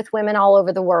friends with women all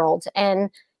over the world, and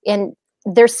in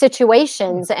their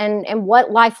situations and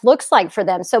what life looks like for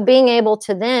them. So being able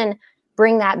to then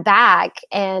bring that back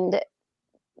and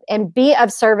be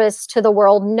of service to the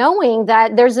world, knowing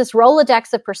that there's this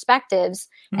Rolodex of perspectives,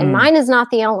 and mine is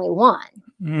not the only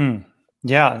one.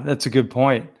 Yeah, that's a good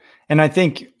point. And I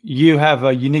think you have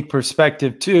a unique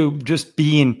perspective too, just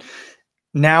being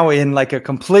now in like a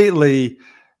completely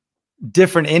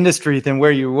different industry than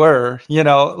where you were,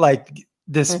 like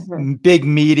this big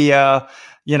media,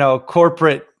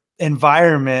 corporate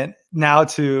environment, now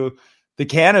to the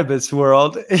cannabis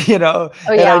world, Oh,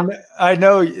 yeah. And I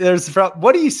know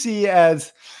what do you see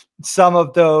as some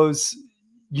of those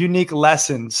unique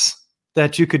lessons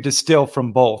that you could distill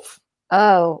from both?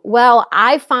 Oh, well,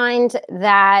 I find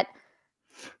that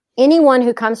anyone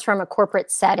who comes from a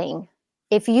corporate setting,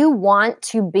 if you want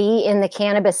to be in the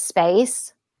cannabis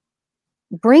space,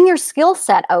 bring your skill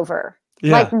set over.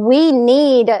 Yeah. Like, we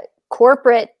need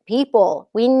corporate people.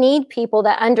 We need people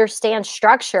that understand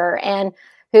structure and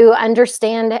who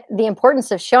understand the importance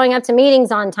of showing up to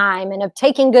meetings on time, and of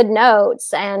taking good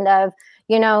notes, and of,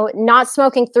 not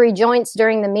smoking 3 joints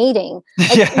during the meeting.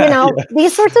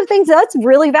 These sorts of things, that's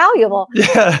really valuable.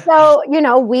 Yeah. So,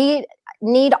 we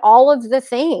need all of the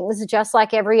things, just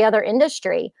like every other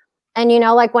industry. And,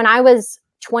 like when I was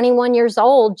 21 years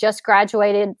old, just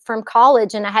graduated from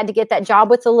college, and I had to get that job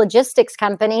with a logistics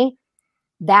company,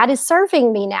 that is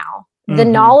serving me now. The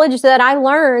knowledge that I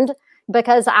learned,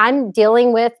 because I'm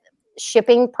dealing with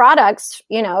shipping products,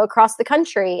 across the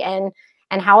country, and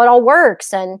how it all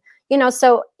works. And,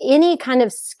 so any kind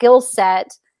of skill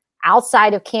set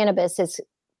outside of cannabis is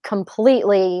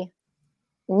completely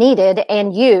needed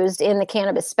and used in the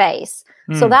cannabis space.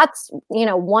 So that's,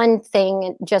 one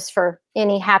thing, just for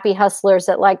any happy hustlers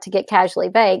that like to get casually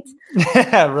baked.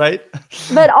 Yeah, right.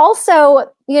 But also,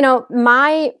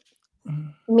 my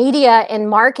media and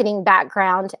marketing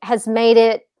background has made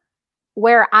it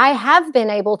where I have been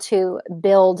able to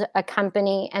build a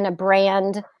company and a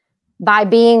brand by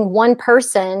being one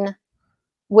person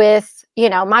with,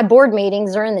 my board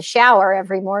meetings are in the shower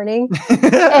every morning.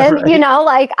 And,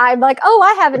 right. I'm like, oh,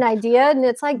 I have an idea. And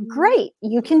it's like, great,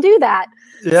 you can do that.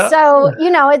 Yeah. So,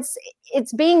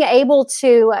 it's being able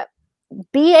to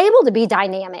be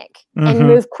dynamic and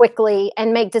move quickly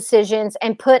and make decisions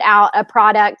and put out a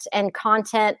product and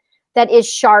content that is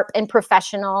sharp and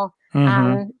professional.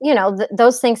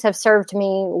 Those things have served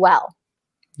me well.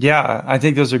 Yeah, I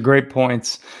think those are great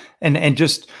points. And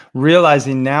just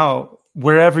realizing now,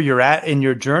 wherever you're at in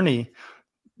your journey,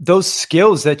 those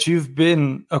skills that you've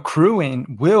been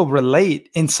accruing will relate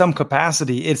in some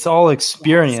capacity. It's all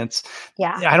experience.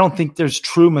 Yes. Yeah. I don't think there's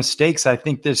true mistakes. I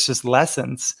think there's just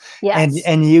lessons. Yes.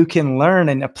 And you can learn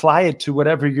and apply it to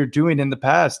whatever you're doing in the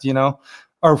past,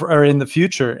 or in the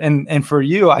future. And for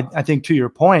you, I think, to your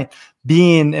point,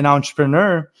 being an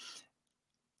entrepreneur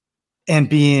and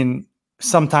being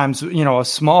sometimes, a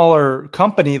smaller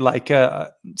company, like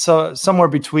so somewhere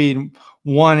between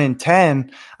 1 and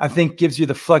 10, I think gives you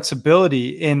the flexibility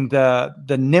in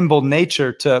the nimble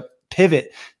nature to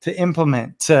pivot, to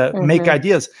implement, to make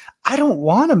ideas. I don't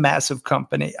want a massive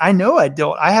company. I know I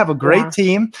don't. I have a great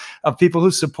team of people who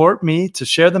support me to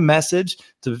share the message,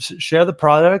 to share the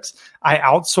products. I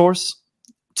outsource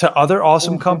to other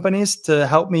awesome companies to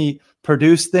help me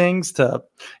produce things, to,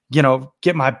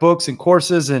 get my books and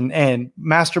courses and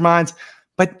masterminds.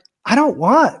 But I don't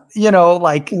want,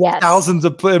 thousands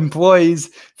of employees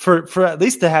for at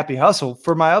least the Happy Hustle.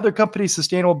 For my other company,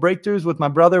 Sustainable Breakthroughs, with my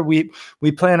brother, we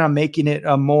plan on making it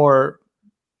a more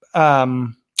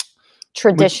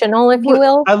traditional, if you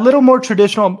will, a little more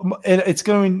traditional.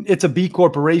 It's a B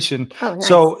corporation. Oh, nice.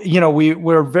 So,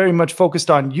 we're very much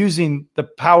focused on using the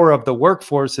power of the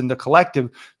workforce and the collective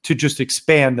to just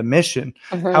expand the mission.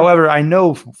 However, I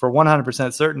know for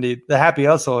 100% certainty, the Happy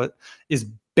Hustle is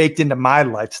baked into my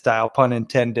lifestyle, pun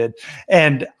intended.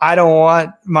 And I don't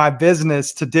want my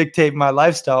business to dictate my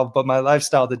lifestyle, but my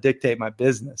lifestyle to dictate my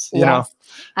business, you know?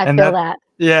 I feel that.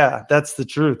 Yeah, that's the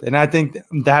truth. And I think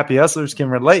the happy hustlers can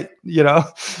relate, you know?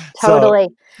 Totally.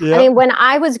 So, yep. I mean, when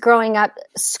I was growing up,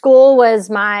 school was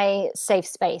my safe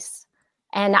space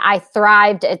and I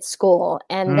thrived at school.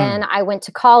 And then I went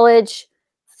to college.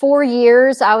 4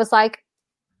 years, I was like,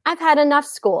 I've had enough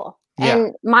school. Yeah.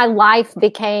 And my life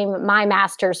became my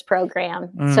master's program,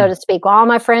 so to speak. All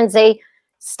my friends, they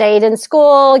stayed in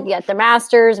school, get their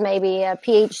master's, maybe a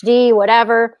PhD,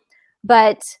 whatever.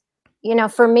 But, you know,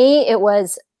 for me, it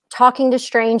was talking to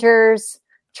strangers,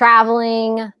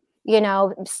 traveling, you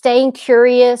know, staying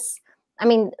curious. I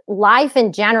mean, life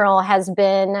in general has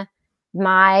been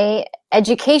my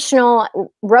educational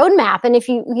roadmap. And if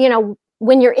you know,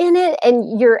 when you're in it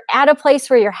and you're at a place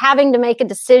where you're having to make a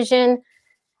decision,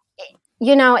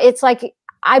 you know, it's like,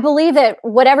 I believe that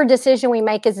whatever decision we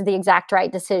make is the exact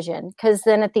right decision. Because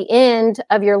then at the end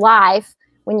of your life,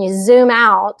 when you zoom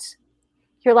out,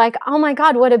 you're like, oh my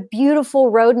God, what a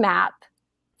beautiful roadmap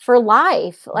for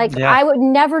life. Like I would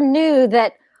never knew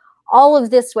that all of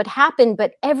this would happen,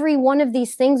 but every one of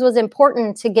these things was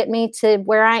important to get me to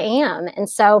where I am. And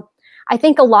so I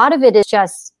think a lot of it is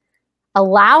just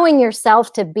allowing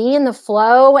yourself to be in the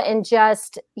flow and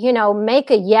just, you know, make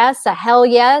a yes, a hell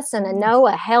yes, and a no,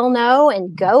 a hell no,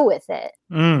 and go with it.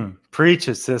 Preach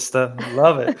it, sister.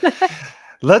 Love it.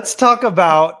 Let's talk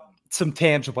about some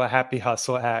tangible happy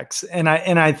hustle hacks. And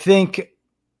I think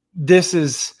this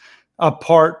is a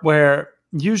part where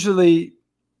usually,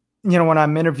 you know, when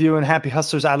I'm interviewing happy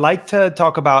hustlers, I like to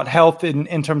talk about health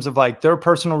in terms of like their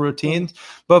personal routines.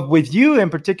 But with you in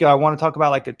particular, I want to talk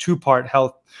about like a 2-part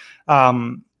health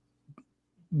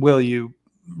will you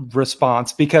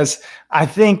response, because I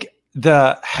think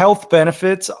the health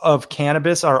benefits of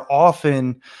cannabis are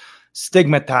often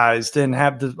stigmatized and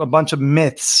have a bunch of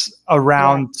myths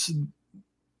around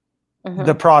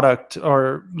the product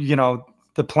or, you know,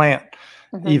 the plant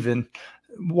even.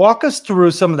 Walk us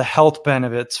through some of the health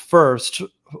benefits first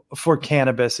for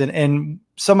cannabis and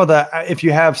some of the, if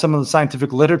you have some of the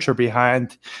scientific literature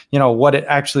behind, you know, what it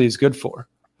actually is good for.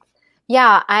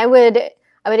 Yeah, I would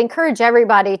encourage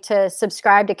everybody to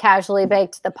subscribe to Casually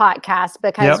Baked, the podcast,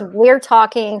 because we're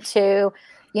talking to,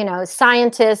 you know,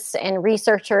 scientists and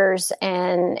researchers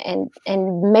and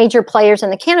major players in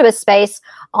the cannabis space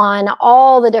on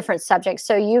all the different subjects.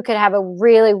 So you could have a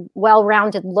really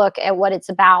well-rounded look at what it's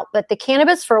about. But the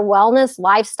Cannabis for Wellness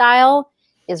lifestyle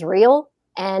is real,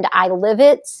 and I live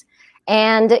it.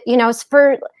 And, you know,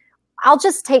 I'll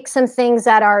just take some things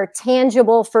that are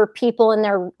tangible for people in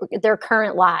their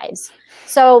current lives.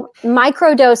 So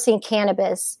microdosing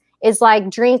cannabis is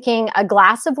like drinking a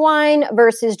glass of wine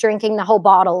versus drinking the whole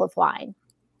bottle of wine.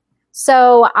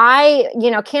 So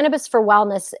Cannabis for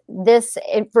Wellness,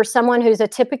 for someone who's a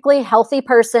typically healthy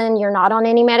person, you're not on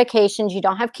any medications, you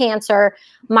don't have cancer,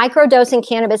 microdosing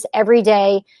cannabis every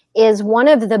day is one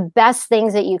of the best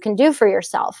things that you can do for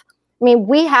yourself. I mean,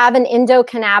 we have an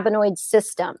endocannabinoid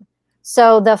system.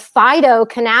 So the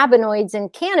phytocannabinoids in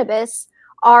cannabis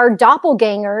are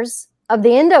doppelgangers of the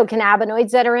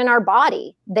endocannabinoids that are in our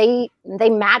body. They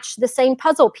match the same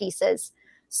puzzle pieces.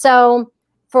 So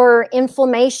for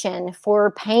inflammation, for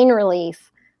pain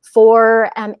relief, for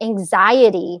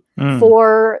anxiety,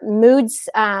 for mood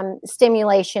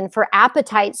stimulation, for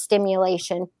appetite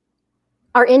stimulation,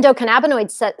 our endocannabinoid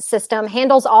system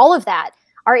handles all of that.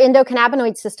 Our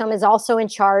endocannabinoid system is also in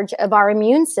charge of our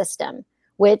immune system,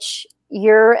 which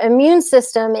your immune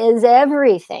system is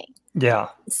everything. Yeah.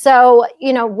 So,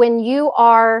 you know,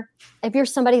 if you're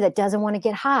somebody that doesn't want to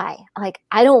get high, like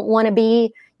I don't want to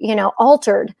be, you know,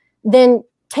 altered, then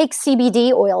take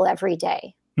CBD oil every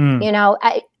day. You know,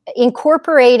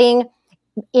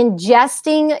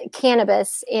 ingesting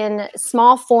cannabis in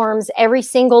small forms every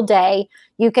single day,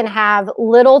 you can have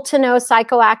little to no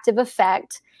psychoactive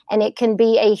effect, and it can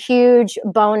be a huge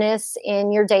bonus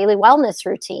in your daily wellness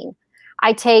routine.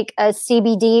 I take a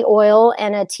CBD oil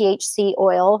and a THC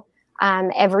oil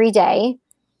every day.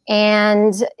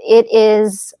 And it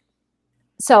is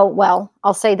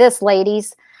I'll say this,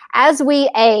 ladies, as we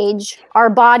age, our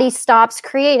body stops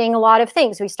creating a lot of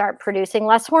things. We start producing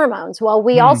less hormones. Well,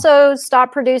 we also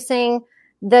stop producing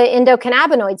the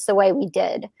endocannabinoids the way we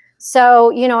did. So,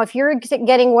 you know, if you're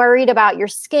getting worried about your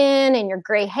skin and your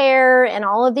gray hair and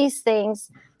all of these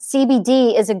things,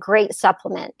 CBD is a great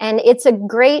supplement. And it's a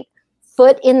great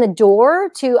foot in the door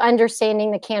to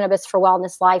understanding the Cannabis for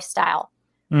Wellness lifestyle.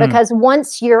 Because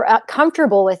once you're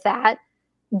comfortable with that,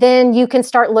 then you can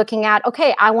start looking at,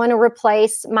 okay, I want to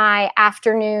replace my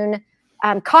afternoon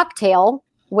cocktail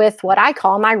with what I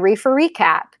call my reefer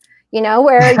recap,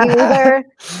 where you either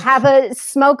have a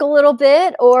smoke a little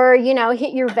bit or,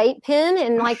 hit your vape pen,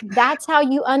 and like, that's how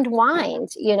you unwind,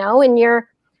 and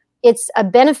it's a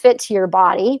benefit to your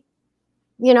body.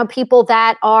 People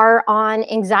that are on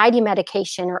anxiety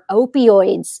medication or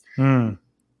opioids,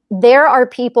 there are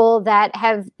people that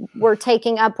were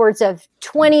taking upwards of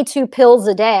 22 pills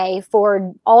a day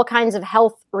for all kinds of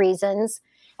health reasons,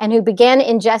 and who began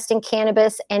ingesting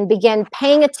cannabis and began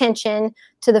paying attention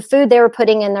to the food they were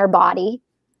putting in their body,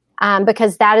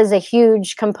 because that is a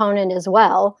huge component as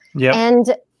well. Yep.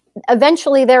 And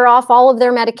eventually they're off all of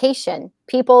their medication.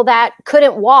 People that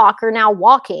couldn't walk are now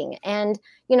walking. And,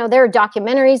 there are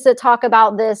documentaries that talk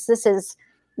about this. This is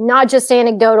not just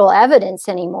anecdotal evidence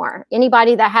anymore.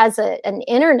 Anybody that has an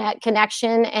internet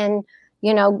connection and,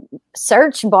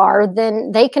 search bar,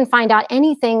 then they can find out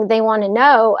anything they want to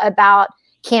know about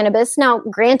cannabis. Now,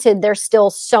 granted, there's still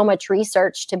so much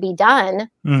research to be done,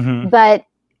 but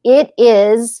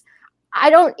it's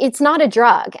not a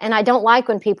drug. And I don't like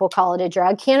when people call it a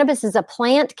drug. Cannabis is a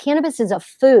plant. Cannabis is a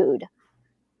food.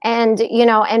 And,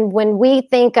 and when we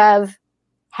think of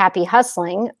happy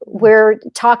hustling, we're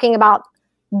talking about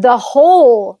the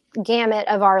whole gamut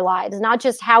of our lives, not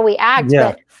just how we act,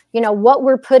 but, what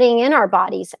we're putting in our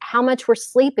bodies, how much we're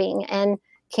sleeping. And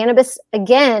cannabis,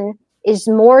 again, is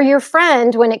more your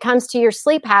friend when it comes to your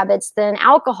sleep habits than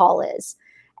alcohol is.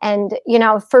 And,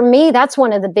 for me, that's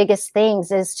one of the biggest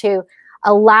things, is to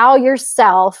allow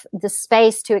yourself the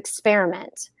space to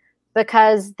experiment,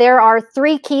 because there are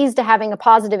 3 keys to having a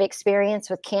positive experience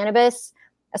with cannabis,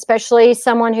 especially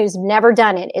someone who's never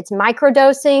done it. It's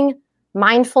microdosing,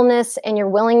 mindfulness, and your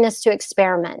willingness to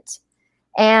experiment.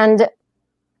 And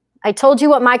I told you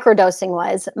what microdosing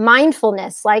was.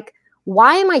 Mindfulness, like,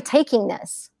 why am I taking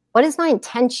this? What is my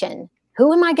intention?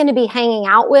 Who am I going to be hanging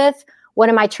out with? What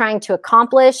am I trying to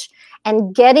accomplish?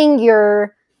 And getting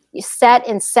your set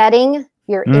and setting,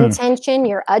 your intention,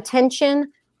 your attention,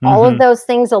 all of those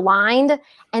things aligned.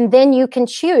 And then you can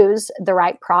choose the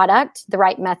right product, the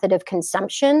right method of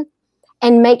consumption,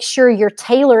 and make sure you're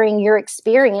tailoring your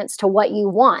experience to what you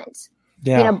want.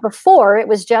 Yeah. Before it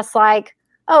was just like,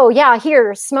 oh yeah,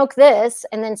 here, smoke this.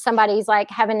 And then somebody's like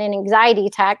having an anxiety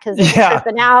attack because they're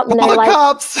tripping out, and they're like,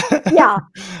 cops. Yeah.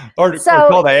 or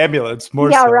call the ambulance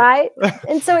more. Yeah. So. Right.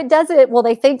 And so it does it. Well,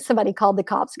 they think somebody called the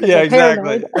cops because they're exactly.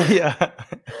 paranoid. Yeah.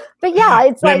 But yeah,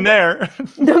 it's like there.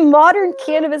 The modern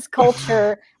cannabis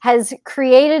culture has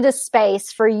created a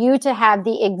space for you to have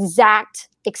the exact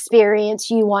experience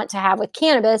you want to have with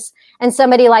cannabis. And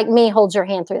somebody like me holds your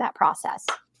hand through that process.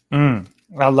 I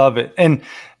love it. And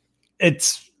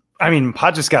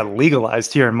pot just got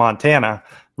legalized here in Montana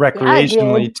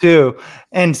recreationally too.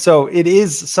 And so it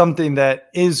is something that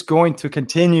is going to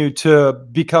continue to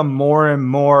become more and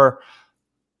more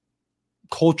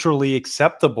culturally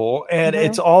acceptable. And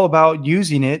it's all about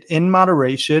using it in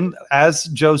moderation, as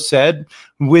Joe said,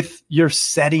 with your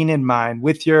setting in mind,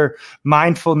 with your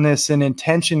mindfulness and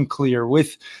intention clear,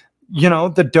 with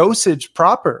the dosage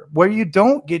proper, where you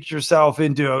don't get yourself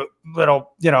into a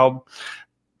little,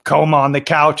 coma on the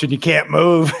couch and you can't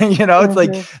move. It's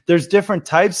like there's different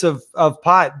types of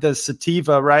pot. The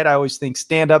sativa, right? I always think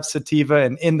stand up sativa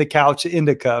and in the couch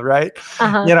indica, right?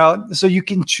 So you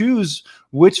can choose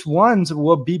which ones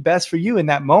will be best for you in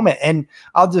that moment. And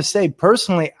I'll just say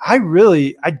personally, I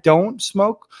don't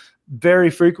smoke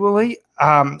very frequently.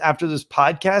 After this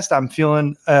podcast, I'm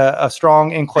feeling a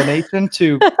strong inclination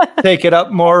to take it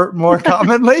up more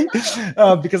commonly,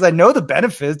 because I know the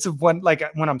benefits of when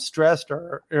I'm stressed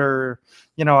or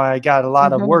I got a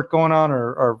lot of work going on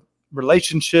or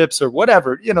relationships or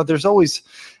whatever. There's always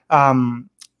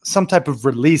some type of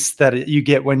release that you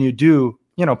get when you do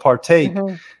partake.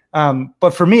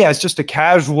 But for me, as just a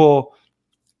casual,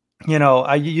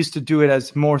 I used to do it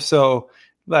as more so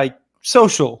like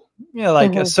social.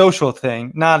 A social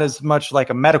thing, not as much like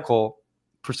a medical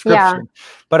prescription,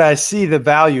 but I see the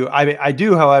value. I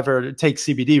do, however, take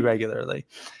CBD regularly.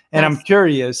 And I'm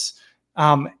curious,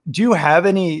 do you have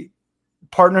any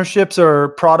partnerships or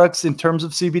products in terms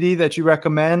of CBD that you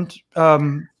recommend?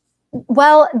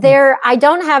 Well, I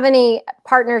don't have any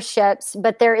partnerships,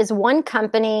 but there is one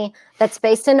company that's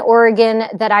based in Oregon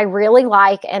that I really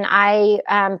like, and I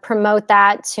promote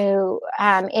that to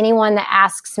anyone that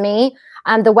asks me.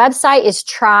 The website is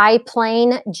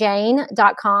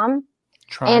tryplainjane.com.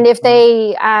 And if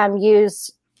they use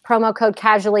promo code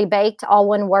casually baked, all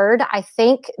one word, I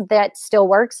think that still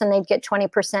works and they'd get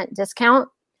 20% discount.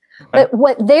 Okay. But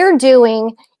what they're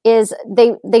doing is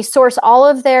they source all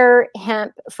of their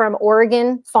hemp from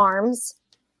Oregon farms,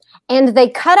 And they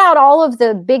cut out all of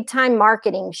the big time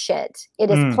marketing shit. It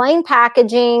is plain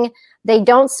packaging. They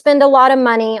don't spend a lot of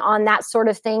money on that sort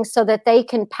of thing so that they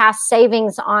can pass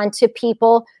savings on to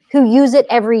people who use it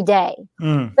every day.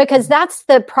 Because that's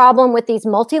the problem with these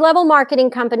multi-level marketing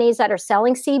companies that are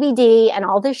selling CBD and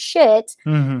all this shit.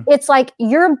 It's like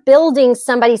you're building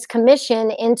somebody's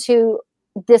commission into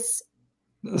this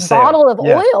bottle of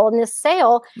oil in this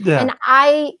sale. And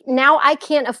I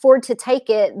can't afford to take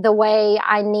it the way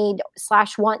I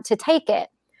need/want to take it.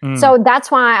 So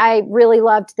that's why I really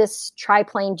loved this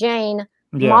Tri-Plain Jane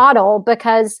model,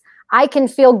 because I can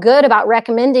feel good about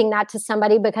recommending that to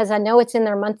somebody because I know it's in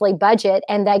their monthly budget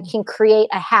and they can create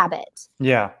a habit.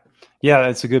 Yeah,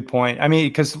 that's a good point. I mean,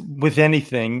 because with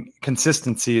anything,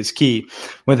 consistency is key.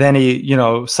 With any,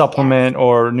 supplement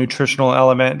or nutritional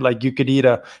element, like you could eat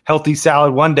a healthy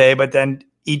salad one day, but then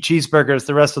eat cheeseburgers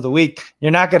the rest of the week.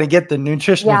 You're not going to get the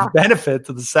nutritional benefits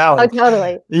of the salad. Oh,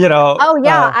 totally.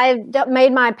 I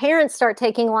made my parents start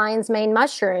taking lion's mane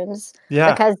mushrooms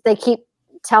because they keep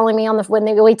telling me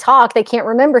when we talk, they can't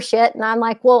remember shit. And I'm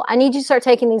like, well, I need you to start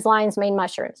taking these lion's mane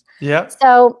mushrooms. Yeah.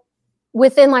 So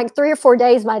within like 3 or 4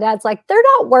 days, my dad's like, they're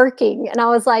not working. And I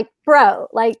was like, bro,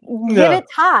 give it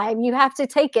time. You have to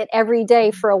take it every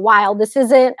day for a while. This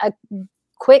isn't a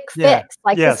quick fix.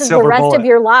 This is the rest of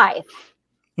your life.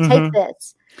 Take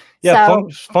this. Yeah,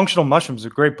 functional mushrooms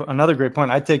are another great point.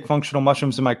 I take functional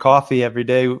mushrooms in my coffee every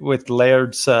day with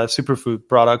Laird's superfood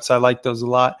products. I like those a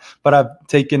lot. But I've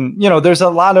taken, there's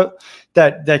a lot of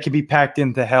that can be packed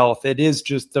into health. It is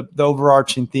just the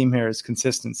overarching theme here is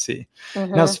consistency.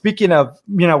 Now, speaking of,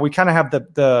 we kind of have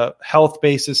the health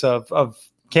basis of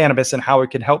cannabis and how it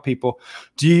can help people.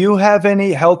 Do you have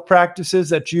any health practices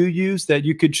that you use that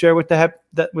you could share with the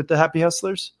Happy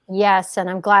Hustlers? Yes, and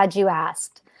I'm glad you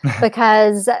asked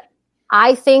because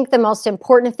I think the most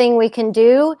important thing we can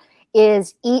do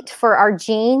is eat for our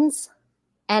genes.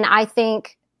 And I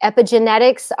think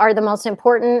epigenetics are the most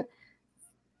important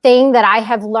thing that I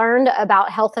have learned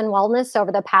about health and wellness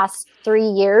over the past 3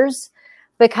 years,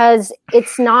 because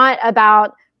it's not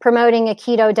about promoting a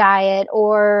keto diet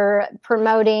or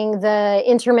promoting the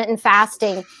intermittent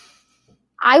fasting.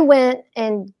 I went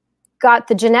and got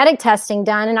the genetic testing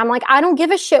done and I'm like, I don't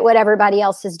give a shit what everybody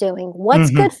else is doing.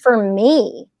 What's good for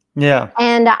me? Yeah.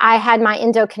 And I had my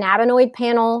endocannabinoid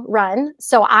panel run.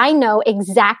 So I know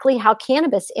exactly how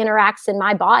cannabis interacts in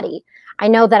my body. I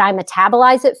know that I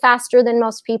metabolize it faster than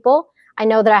most people. I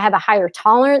know that I have a higher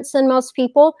tolerance than most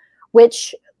people,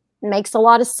 which makes a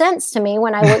lot of sense to me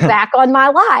when I look back on my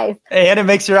life. And it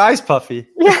makes your eyes puffy.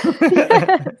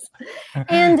 Yes.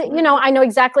 And, I know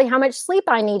exactly how much sleep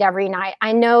I need every night.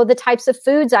 I know the types of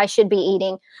foods I should be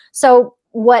eating. So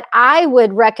what I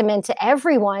would recommend to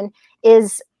everyone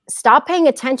is stop paying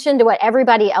attention to what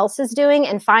everybody else is doing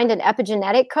and find an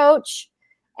epigenetic coach.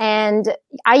 And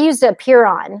I used a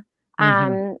Puron.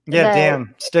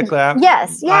 Dan Stickler.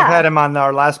 Yes, yeah. I've had him on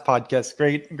our last podcast.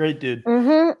 Great dude.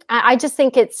 I just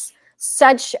think it's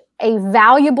such a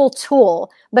valuable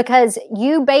tool because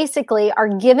you basically are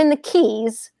given the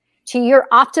keys to your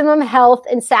optimum health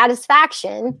and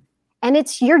satisfaction, and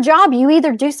it's your job. You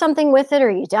either do something with it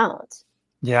or you don't.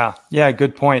 Yeah,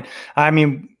 good point. I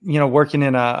mean, working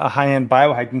in a high-end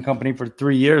biohacking company for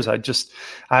 3 years,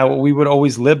 we would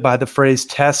always live by the phrase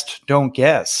test, don't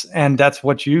guess. And that's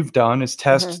what you've done is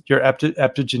test your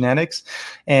epigenetics.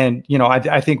 And,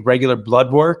 I think regular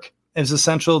blood work is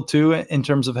essential too in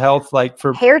terms of health, like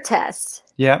for hair tests.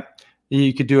 Yeah.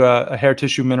 You could do a hair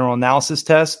tissue mineral analysis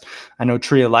test. I know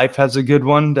Tree of Life has a good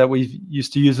one that we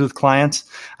used to use with clients.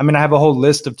 I mean, I have a whole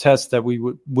list of tests that we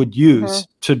would use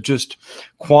to just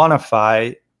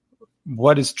quantify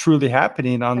what is truly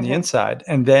happening on the inside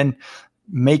and then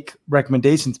make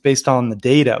recommendations based on the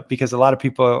data, because a lot of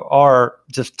people are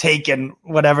just taking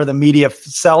whatever the media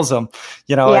sells them,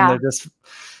 and they're just,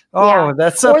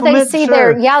 that's supplement. Or they see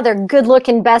their good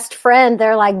looking best friend.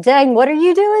 They're like, dang, what are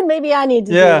you doing? Maybe I need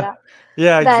to do that.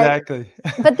 Yeah, exactly.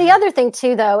 But the other thing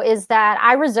too, though, is that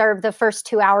I reserve the first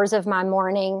 2 hours of my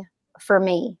morning for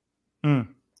me. And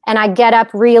I get up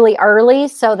really early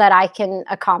so that I can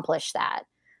accomplish that.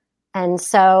 And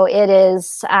so it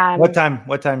is. What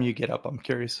time you get up? I'm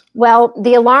curious. Well,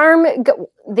 the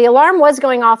alarm was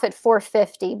going off at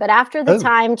 4:50, but after the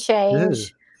time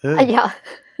change, now I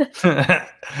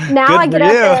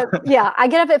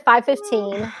get up at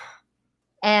 5:15.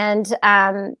 And,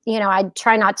 I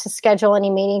try not to schedule any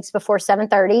meetings before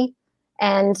 7:30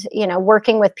 and,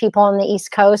 working with people on the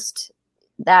East Coast,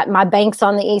 that my bank's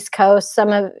on the East Coast. Some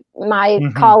of my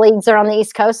colleagues are on the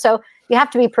East Coast. So you have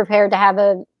to be prepared to have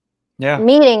a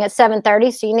meeting at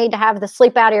 7:30. So you need to have the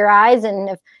sleep out of your eyes. And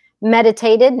if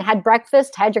meditated and had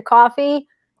breakfast, had your coffee,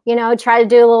 try to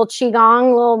do a little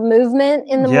qigong, a little movement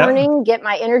in the morning, get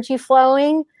my energy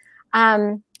flowing.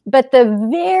 But the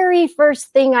very first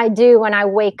thing I do when I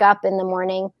wake up in the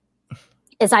morning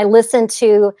is I listen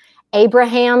to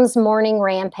Abraham's Morning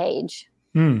Rampage.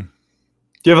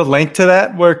 Do you have a link to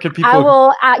that? Where could people? I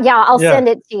will. I'll send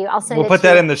it to you. We'll put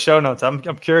that in the show notes. I'm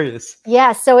curious.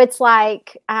 Yeah. So it's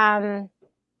like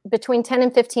between 10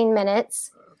 and 15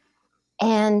 minutes.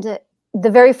 And the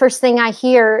very first thing I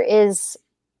hear is,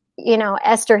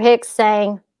 Esther Hicks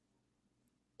saying,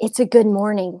 "It's a good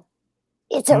morning.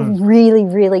 It's a really,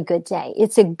 really good day.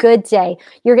 It's a good day."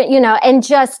 You're going and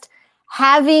just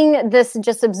having this,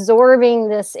 just absorbing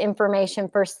this information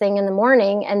first thing in the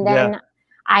morning. And then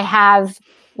I have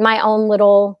my own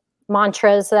little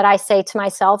mantras that I say to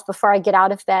myself before I get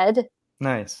out of bed.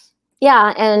 Nice.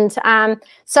 Yeah. And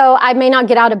so I may not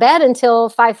get out of bed until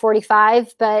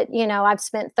 5:45, but, I've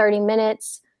spent 30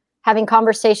 minutes having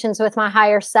conversations with my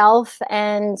higher self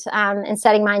and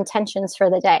setting my intentions for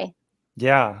the day.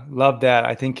 Yeah. Love that.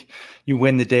 I think you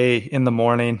win the day in the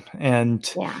morning. And,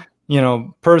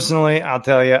 personally, I'll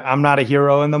tell you, I'm not a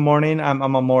hero in the morning. I'm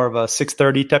a more of a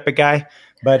 6:30 type of guy.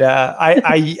 But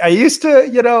I used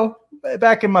to,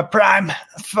 back in my prime,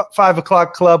 5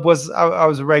 o'clock club I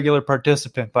was a regular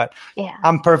participant, but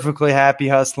I'm perfectly happy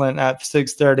hustling at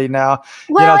 6:30 now.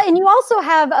 Well, and you also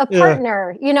have a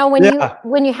partner, when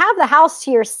you have the house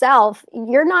to yourself,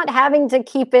 you're not having to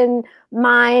keep in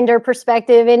mind or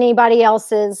perspective anybody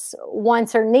else's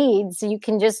wants or needs. You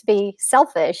can just be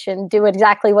selfish and do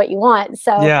exactly what you want.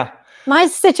 So my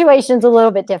situation's a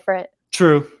little bit different.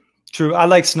 True. I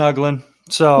like snuggling.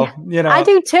 So, I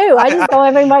do too. I just don't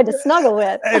have anybody to snuggle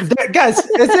with. Guys,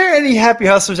 is there any happy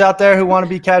hustlers out there who want to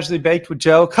be casually baked with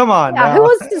Joe? Come on. Yeah, who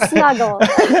wants to snuggle?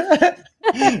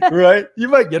 Right? You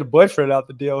might get a boyfriend out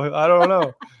the deal. I don't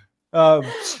know.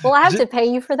 Will I have to pay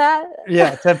you for that?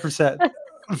 Yeah, 10%.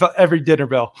 Every dinner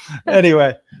bill.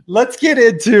 Anyway, let's get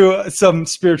into some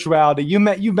spirituality. You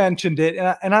mentioned it,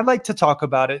 and I'd like to talk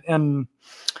about it. And,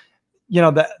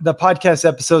 the podcast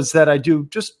episodes that I do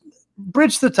just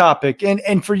bridge the topic,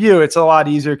 and for you it's a lot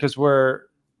easier because we're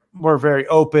very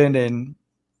open, and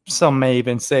some may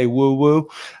even say woo woo.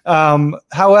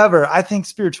 However, I think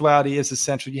spirituality is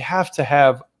essential. You have to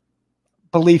have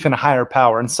belief in a higher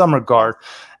power in some regard.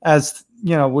 As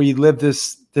we live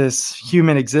this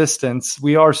human existence,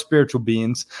 we are spiritual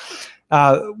beings.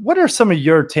 What are some of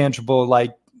your tangible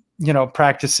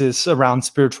practices around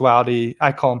spirituality?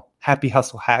 I call them happy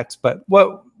hustle hacks, but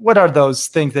what are those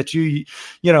things that you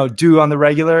do on the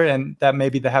regular and that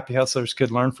maybe the happy hustlers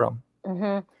could learn from?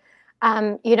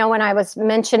 Mm-hmm. When I was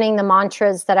mentioning the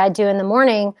mantras that I do in the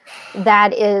morning,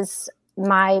 that is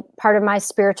my part of my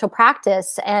spiritual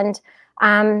practice. And,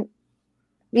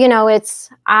 it's,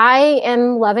 I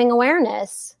am loving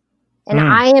awareness, and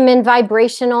I am in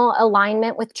vibrational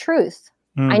alignment with truth.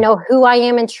 I know who I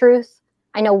am in truth.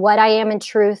 I know what I am in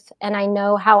truth, and I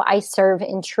know how I serve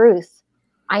in truth.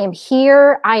 I am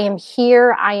here, I am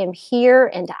here, I am here,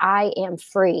 and I am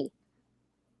free.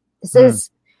 This is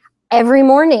every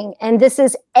morning, and this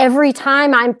is every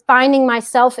time I'm finding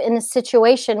myself in a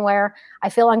situation where I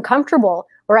feel uncomfortable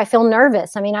or I feel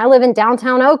nervous. I mean, I live in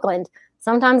downtown Oakland.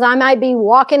 Sometimes I might be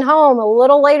walking home a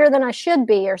little later than I should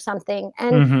be or something.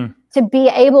 And to be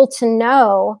able to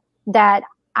know that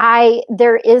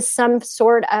there is some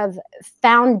sort of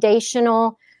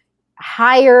foundational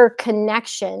higher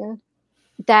connection,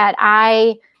 that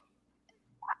I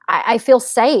feel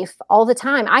safe all the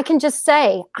time. I can just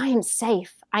say, I am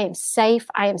safe. I am safe.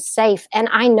 I am safe. And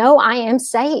I know I am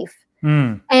safe.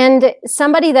 And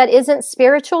somebody that isn't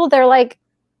spiritual, they're like,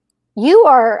 you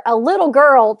are a little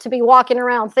girl to be walking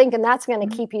around thinking that's going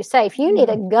to keep you safe. You need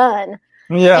a gun.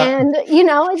 Yeah. And,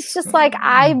 it's just like,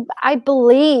 I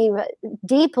believe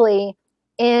deeply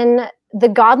in the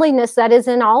godliness that is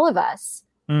in all of us.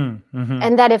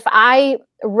 And that if I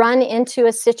run into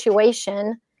a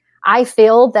situation, I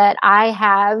feel that I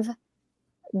have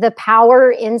the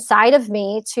power inside of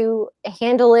me to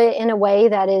handle it in a way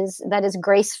that is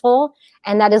graceful,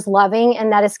 and that is loving, and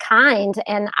that is kind.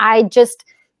 And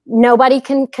nobody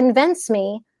can convince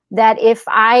me that if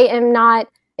I am not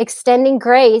extending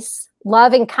grace,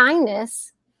 love, and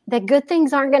kindness, that good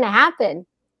things aren't going to happen.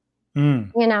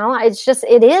 It's just,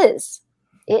 it is.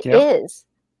 It is.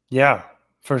 Yeah,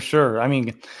 for sure. I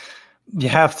mean, you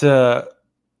have to,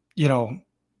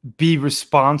 be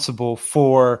responsible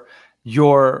for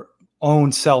your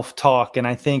own self-talk. And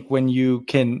I think when you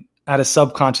can, at a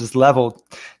subconscious level,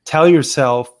 tell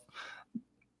yourself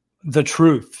the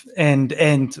truth and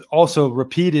also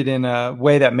repeat it in a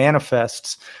way that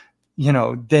manifests,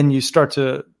 then you start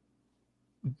to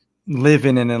live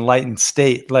in an enlightened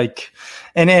state, like,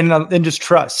 and just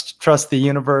trust the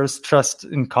universe, trust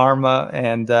in karma,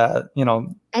 and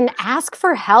and ask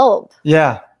for help.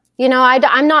 Yeah.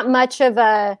 I'm not much of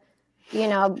a,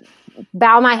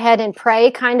 bow my head and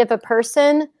pray kind of a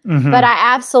person, but I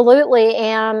absolutely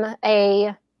am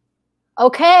I'm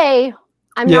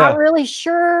not really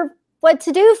sure what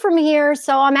to do from here.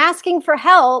 So I'm asking for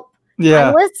help. Yeah.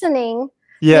 I'm listening,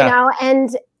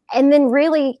 and then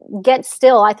really get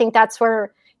still. I think that's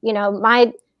where,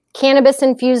 my cannabis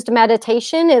infused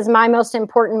meditation is my most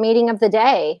important meeting of the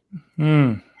day.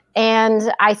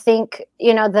 And I think,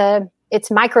 it's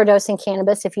microdosing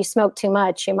cannabis. If you smoke too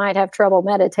much, you might have trouble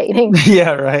meditating.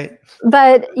 Yeah, right.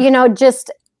 But,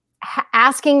 just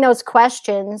asking those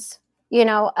questions,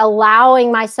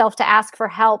 allowing myself to ask for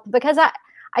help, because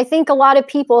I think a lot of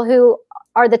people who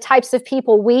are the types of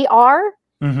people we are,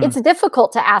 it's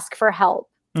difficult to ask for help.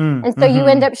 And so you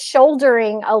end up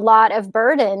shouldering a lot of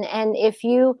burden. And if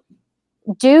you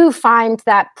do find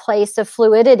that place of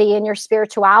fluidity in your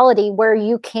spirituality where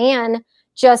you can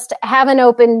just have an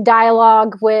open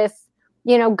dialogue with,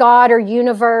 God or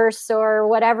universe or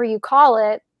whatever you call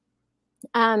it,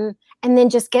 and then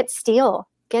just get still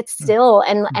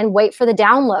and wait for the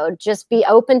download. Just be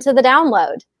open to the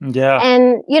download. Yeah.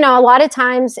 And, a lot of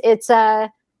times it's all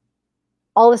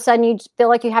of a sudden you feel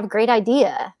like you have a great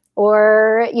idea,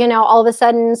 or, all of a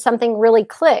sudden something really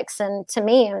clicks. And to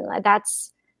me,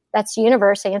 that's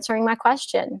universe answering my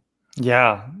question.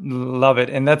 Yeah, love it.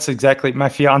 And that's exactly my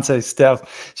fiance,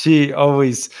 Steph. She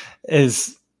always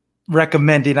is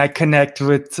recommending I connect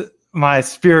with my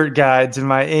spirit guides and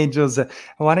my angels.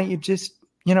 Why don't you just,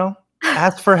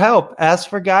 ask for help, ask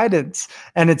for guidance?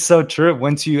 And it's so true.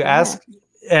 Once you ask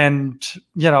and,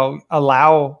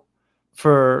 allow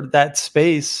for that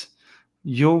space,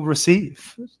 you'll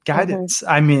receive guidance.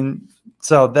 I mean,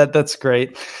 so that's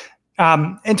great.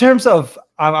 In terms of,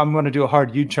 I'm going to do a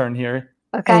hard U-turn here.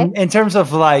 Okay. In terms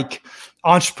of like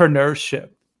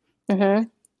entrepreneurship, do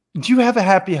you have a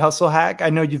happy hustle hack? I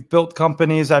know you've built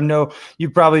companies. I know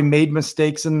you've probably made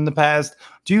mistakes in the past.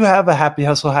 Do you have a happy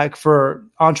hustle hack for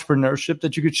entrepreneurship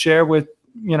that you could share with,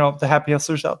 the happy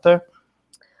hustlers out there?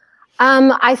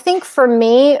 I think for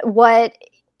me, what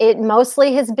it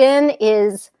mostly has been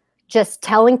is just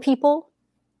telling people,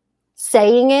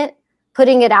 saying it,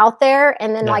 putting it out there,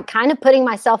 and then like kind of putting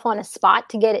myself on a spot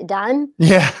to get it done.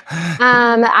 Yeah.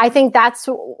 I think that's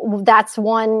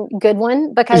one good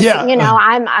one, because,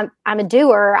 I'm a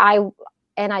doer.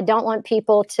 I don't want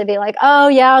people to be like, oh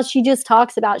yeah, she just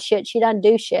talks about shit. She doesn't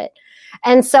do shit.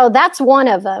 And so that's one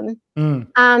of them.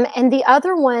 And the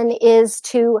other one is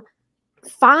to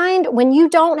find, when you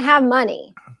don't have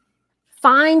money,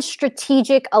 find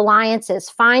strategic alliances,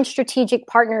 find strategic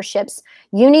partnerships.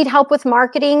 You need help with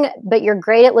marketing, but you're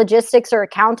great at logistics or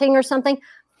accounting or something.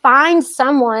 Find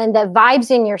someone that vibes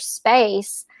in your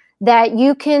space that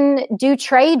you can do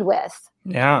trade with.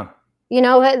 Yeah.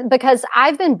 Because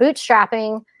I've been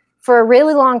bootstrapping for a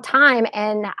really long time,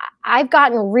 and I've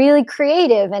gotten really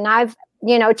creative, and I've,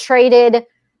 traded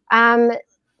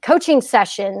coaching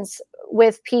sessions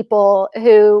with people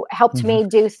who helped me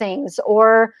do things,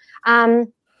 or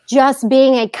just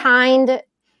being a kind,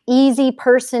 easy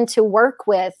person to work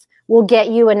with will get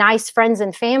you a nice friends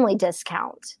and family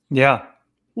discount. Yeah.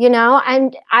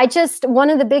 And one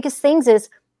of the biggest things is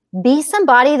be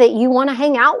somebody that you want to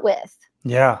hang out with.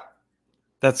 Yeah.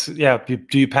 Do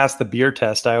you pass the beer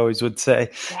test? I always would say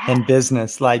in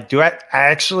business, like,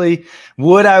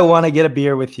 would I want to get a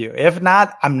beer with you? If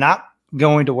not, I'm not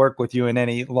going to work with you in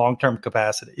any long-term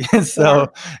capacity.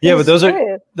 So but those are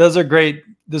great.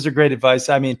 Those are great advice.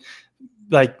 I mean,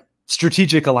 like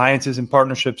strategic alliances and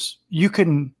partnerships, you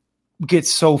can get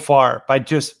so far by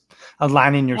just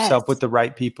aligning yourself with the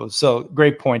right people. So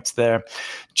great points there.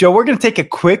 Joe, we're going to take a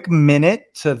quick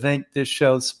minute to thank this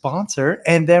show's sponsor,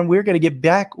 and then we're going to get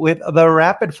back with the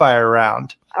rapid fire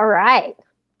round. All right.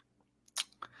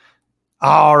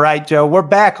 All right, Joe, we're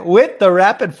back with the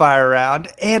rapid fire round.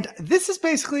 And this is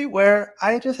basically where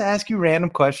I just ask you random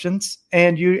questions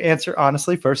and you answer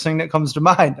honestly, first thing that comes to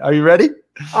mind. Are you ready?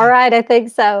 All right, I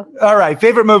think so. All right,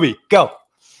 favorite movie, go.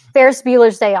 Ferris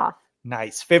Bueller's Day Off.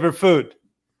 Nice. Favorite food?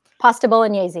 Pasta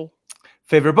bolognese.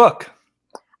 Favorite book?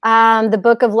 The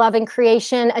Book of Love and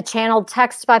Creation, a channeled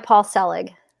text by Paul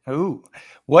Selig. Ooh.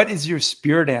 What is your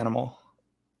spirit animal?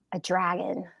 A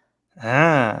dragon.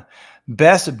 Ah.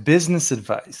 Best business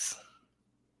advice?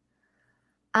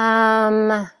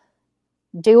 Do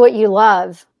what you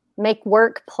love. Make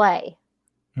work play.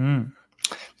 If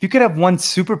you could have one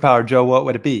superpower, Joe, what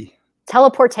would it be?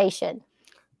 Teleportation.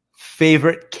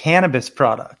 Favorite cannabis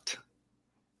product?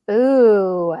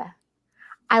 Ooh.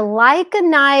 I like a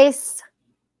nice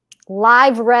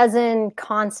live resin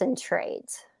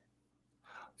concentrate.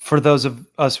 For those of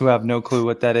us who have no clue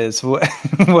what that is, what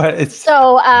it's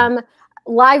so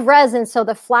live resin. So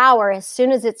the flower, as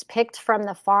soon as it's picked from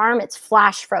the farm, it's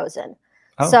flash frozen.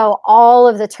 Oh. So all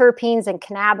of the terpenes and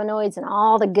cannabinoids and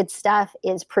all the good stuff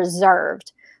is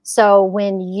preserved. So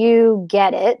when you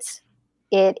get it,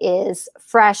 it is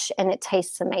fresh and it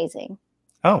tastes amazing.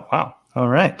 Oh, wow. All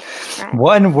right.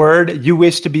 One word you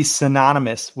wish to be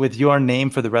synonymous with your name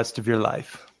for the rest of your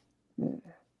life.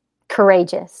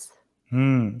 Courageous.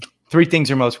 3 things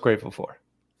you're most grateful for.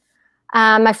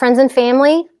 My friends and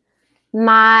family,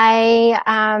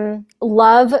 my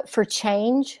love for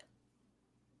change,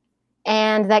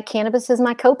 and that cannabis is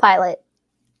my co-pilot.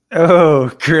 Oh,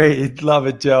 great. Love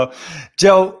it, Joe.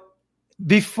 Joe,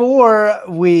 before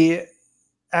we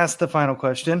ask the final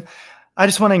question, I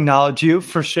just want to acknowledge you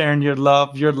for sharing your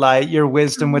love, your light, your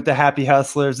wisdom with the Happy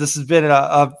Hustlers. This has been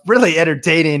a really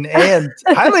entertaining and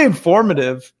highly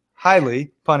informative,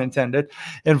 highly, pun intended,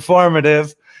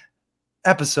 informative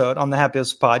episode on the Happy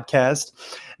Hustle podcast.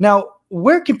 Now,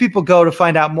 where can people go to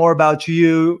find out more about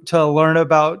you, to learn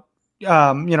about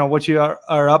what you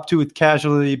are up to with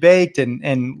Casually Baked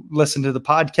and listen to the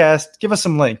podcast? Give us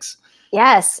some links.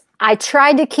 Yes, I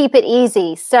tried to keep it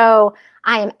easy. So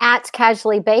I am at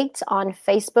Casually Baked on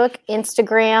Facebook,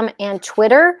 Instagram, and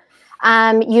Twitter.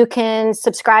 You can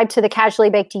subscribe to the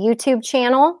Casually Baked YouTube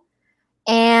channel.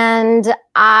 And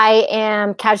I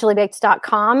am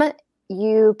casuallybaked.com.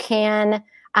 You can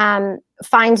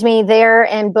find me there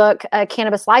and book a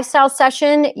cannabis lifestyle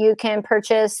session. You can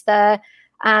purchase the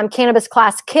Cannabis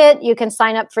Class Kit. You can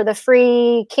sign up for the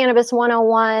free Cannabis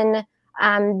 101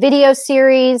 video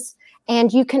series.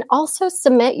 And you can also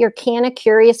submit your Canna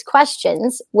Curious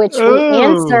questions, which we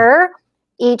answer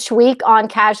each week on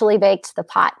Casually Baked, the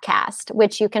podcast,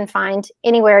 which you can find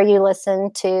anywhere you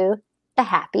listen to the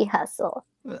Happy Hustle.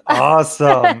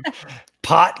 Awesome.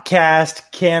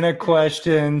 Podcast, Canna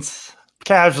questions,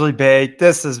 Casually Baked.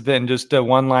 This has been just a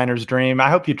one-liner's dream. I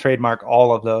hope you trademark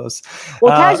all of those.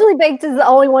 Well, Casually Baked is the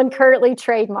only one currently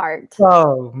trademarked.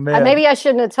 Oh, man. Maybe I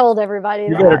shouldn't have told everybody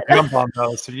you that. Better jump on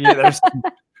those. Yeah, there's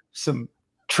some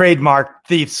trademark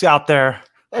thieves out there.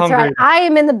 That's right. I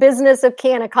am in the business of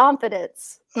Canna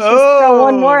Confidence. Just throw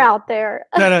one more out there.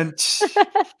 No.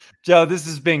 Joe, this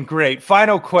has been great.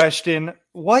 Final question.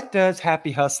 What does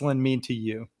Happy Hustlin' mean to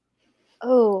you?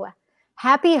 Oh,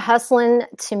 Happy Hustlin'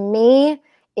 to me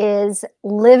is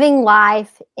living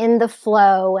life in the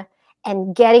flow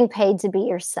and getting paid to be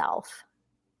yourself.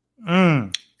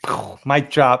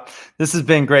 Mic drop. This has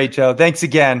been great, Joe. Thanks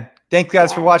again. Thanks,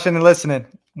 guys, for watching and listening.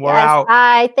 We're out.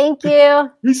 Bye. Thank you.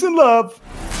 Peace and love.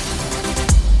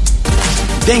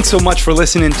 Thanks so much for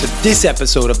listening to this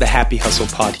episode of the Happy Hustle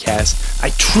podcast. I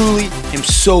truly am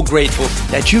so grateful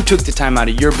that you took the time out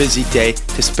of your busy day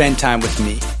to spend time with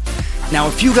me. Now,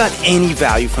 if you got any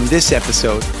value from this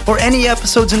episode or any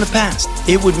episodes in the past,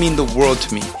 it would mean the world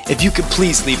to me if you could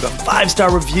please leave a 5-star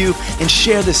review and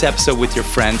share this episode with your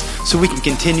friends so we can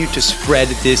continue to spread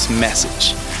this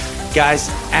message. Guys,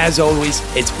 as always,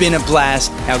 it's been a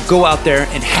blast. Now go out there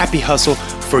and happy hustle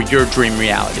for your dream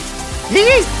reality.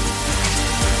 Yee!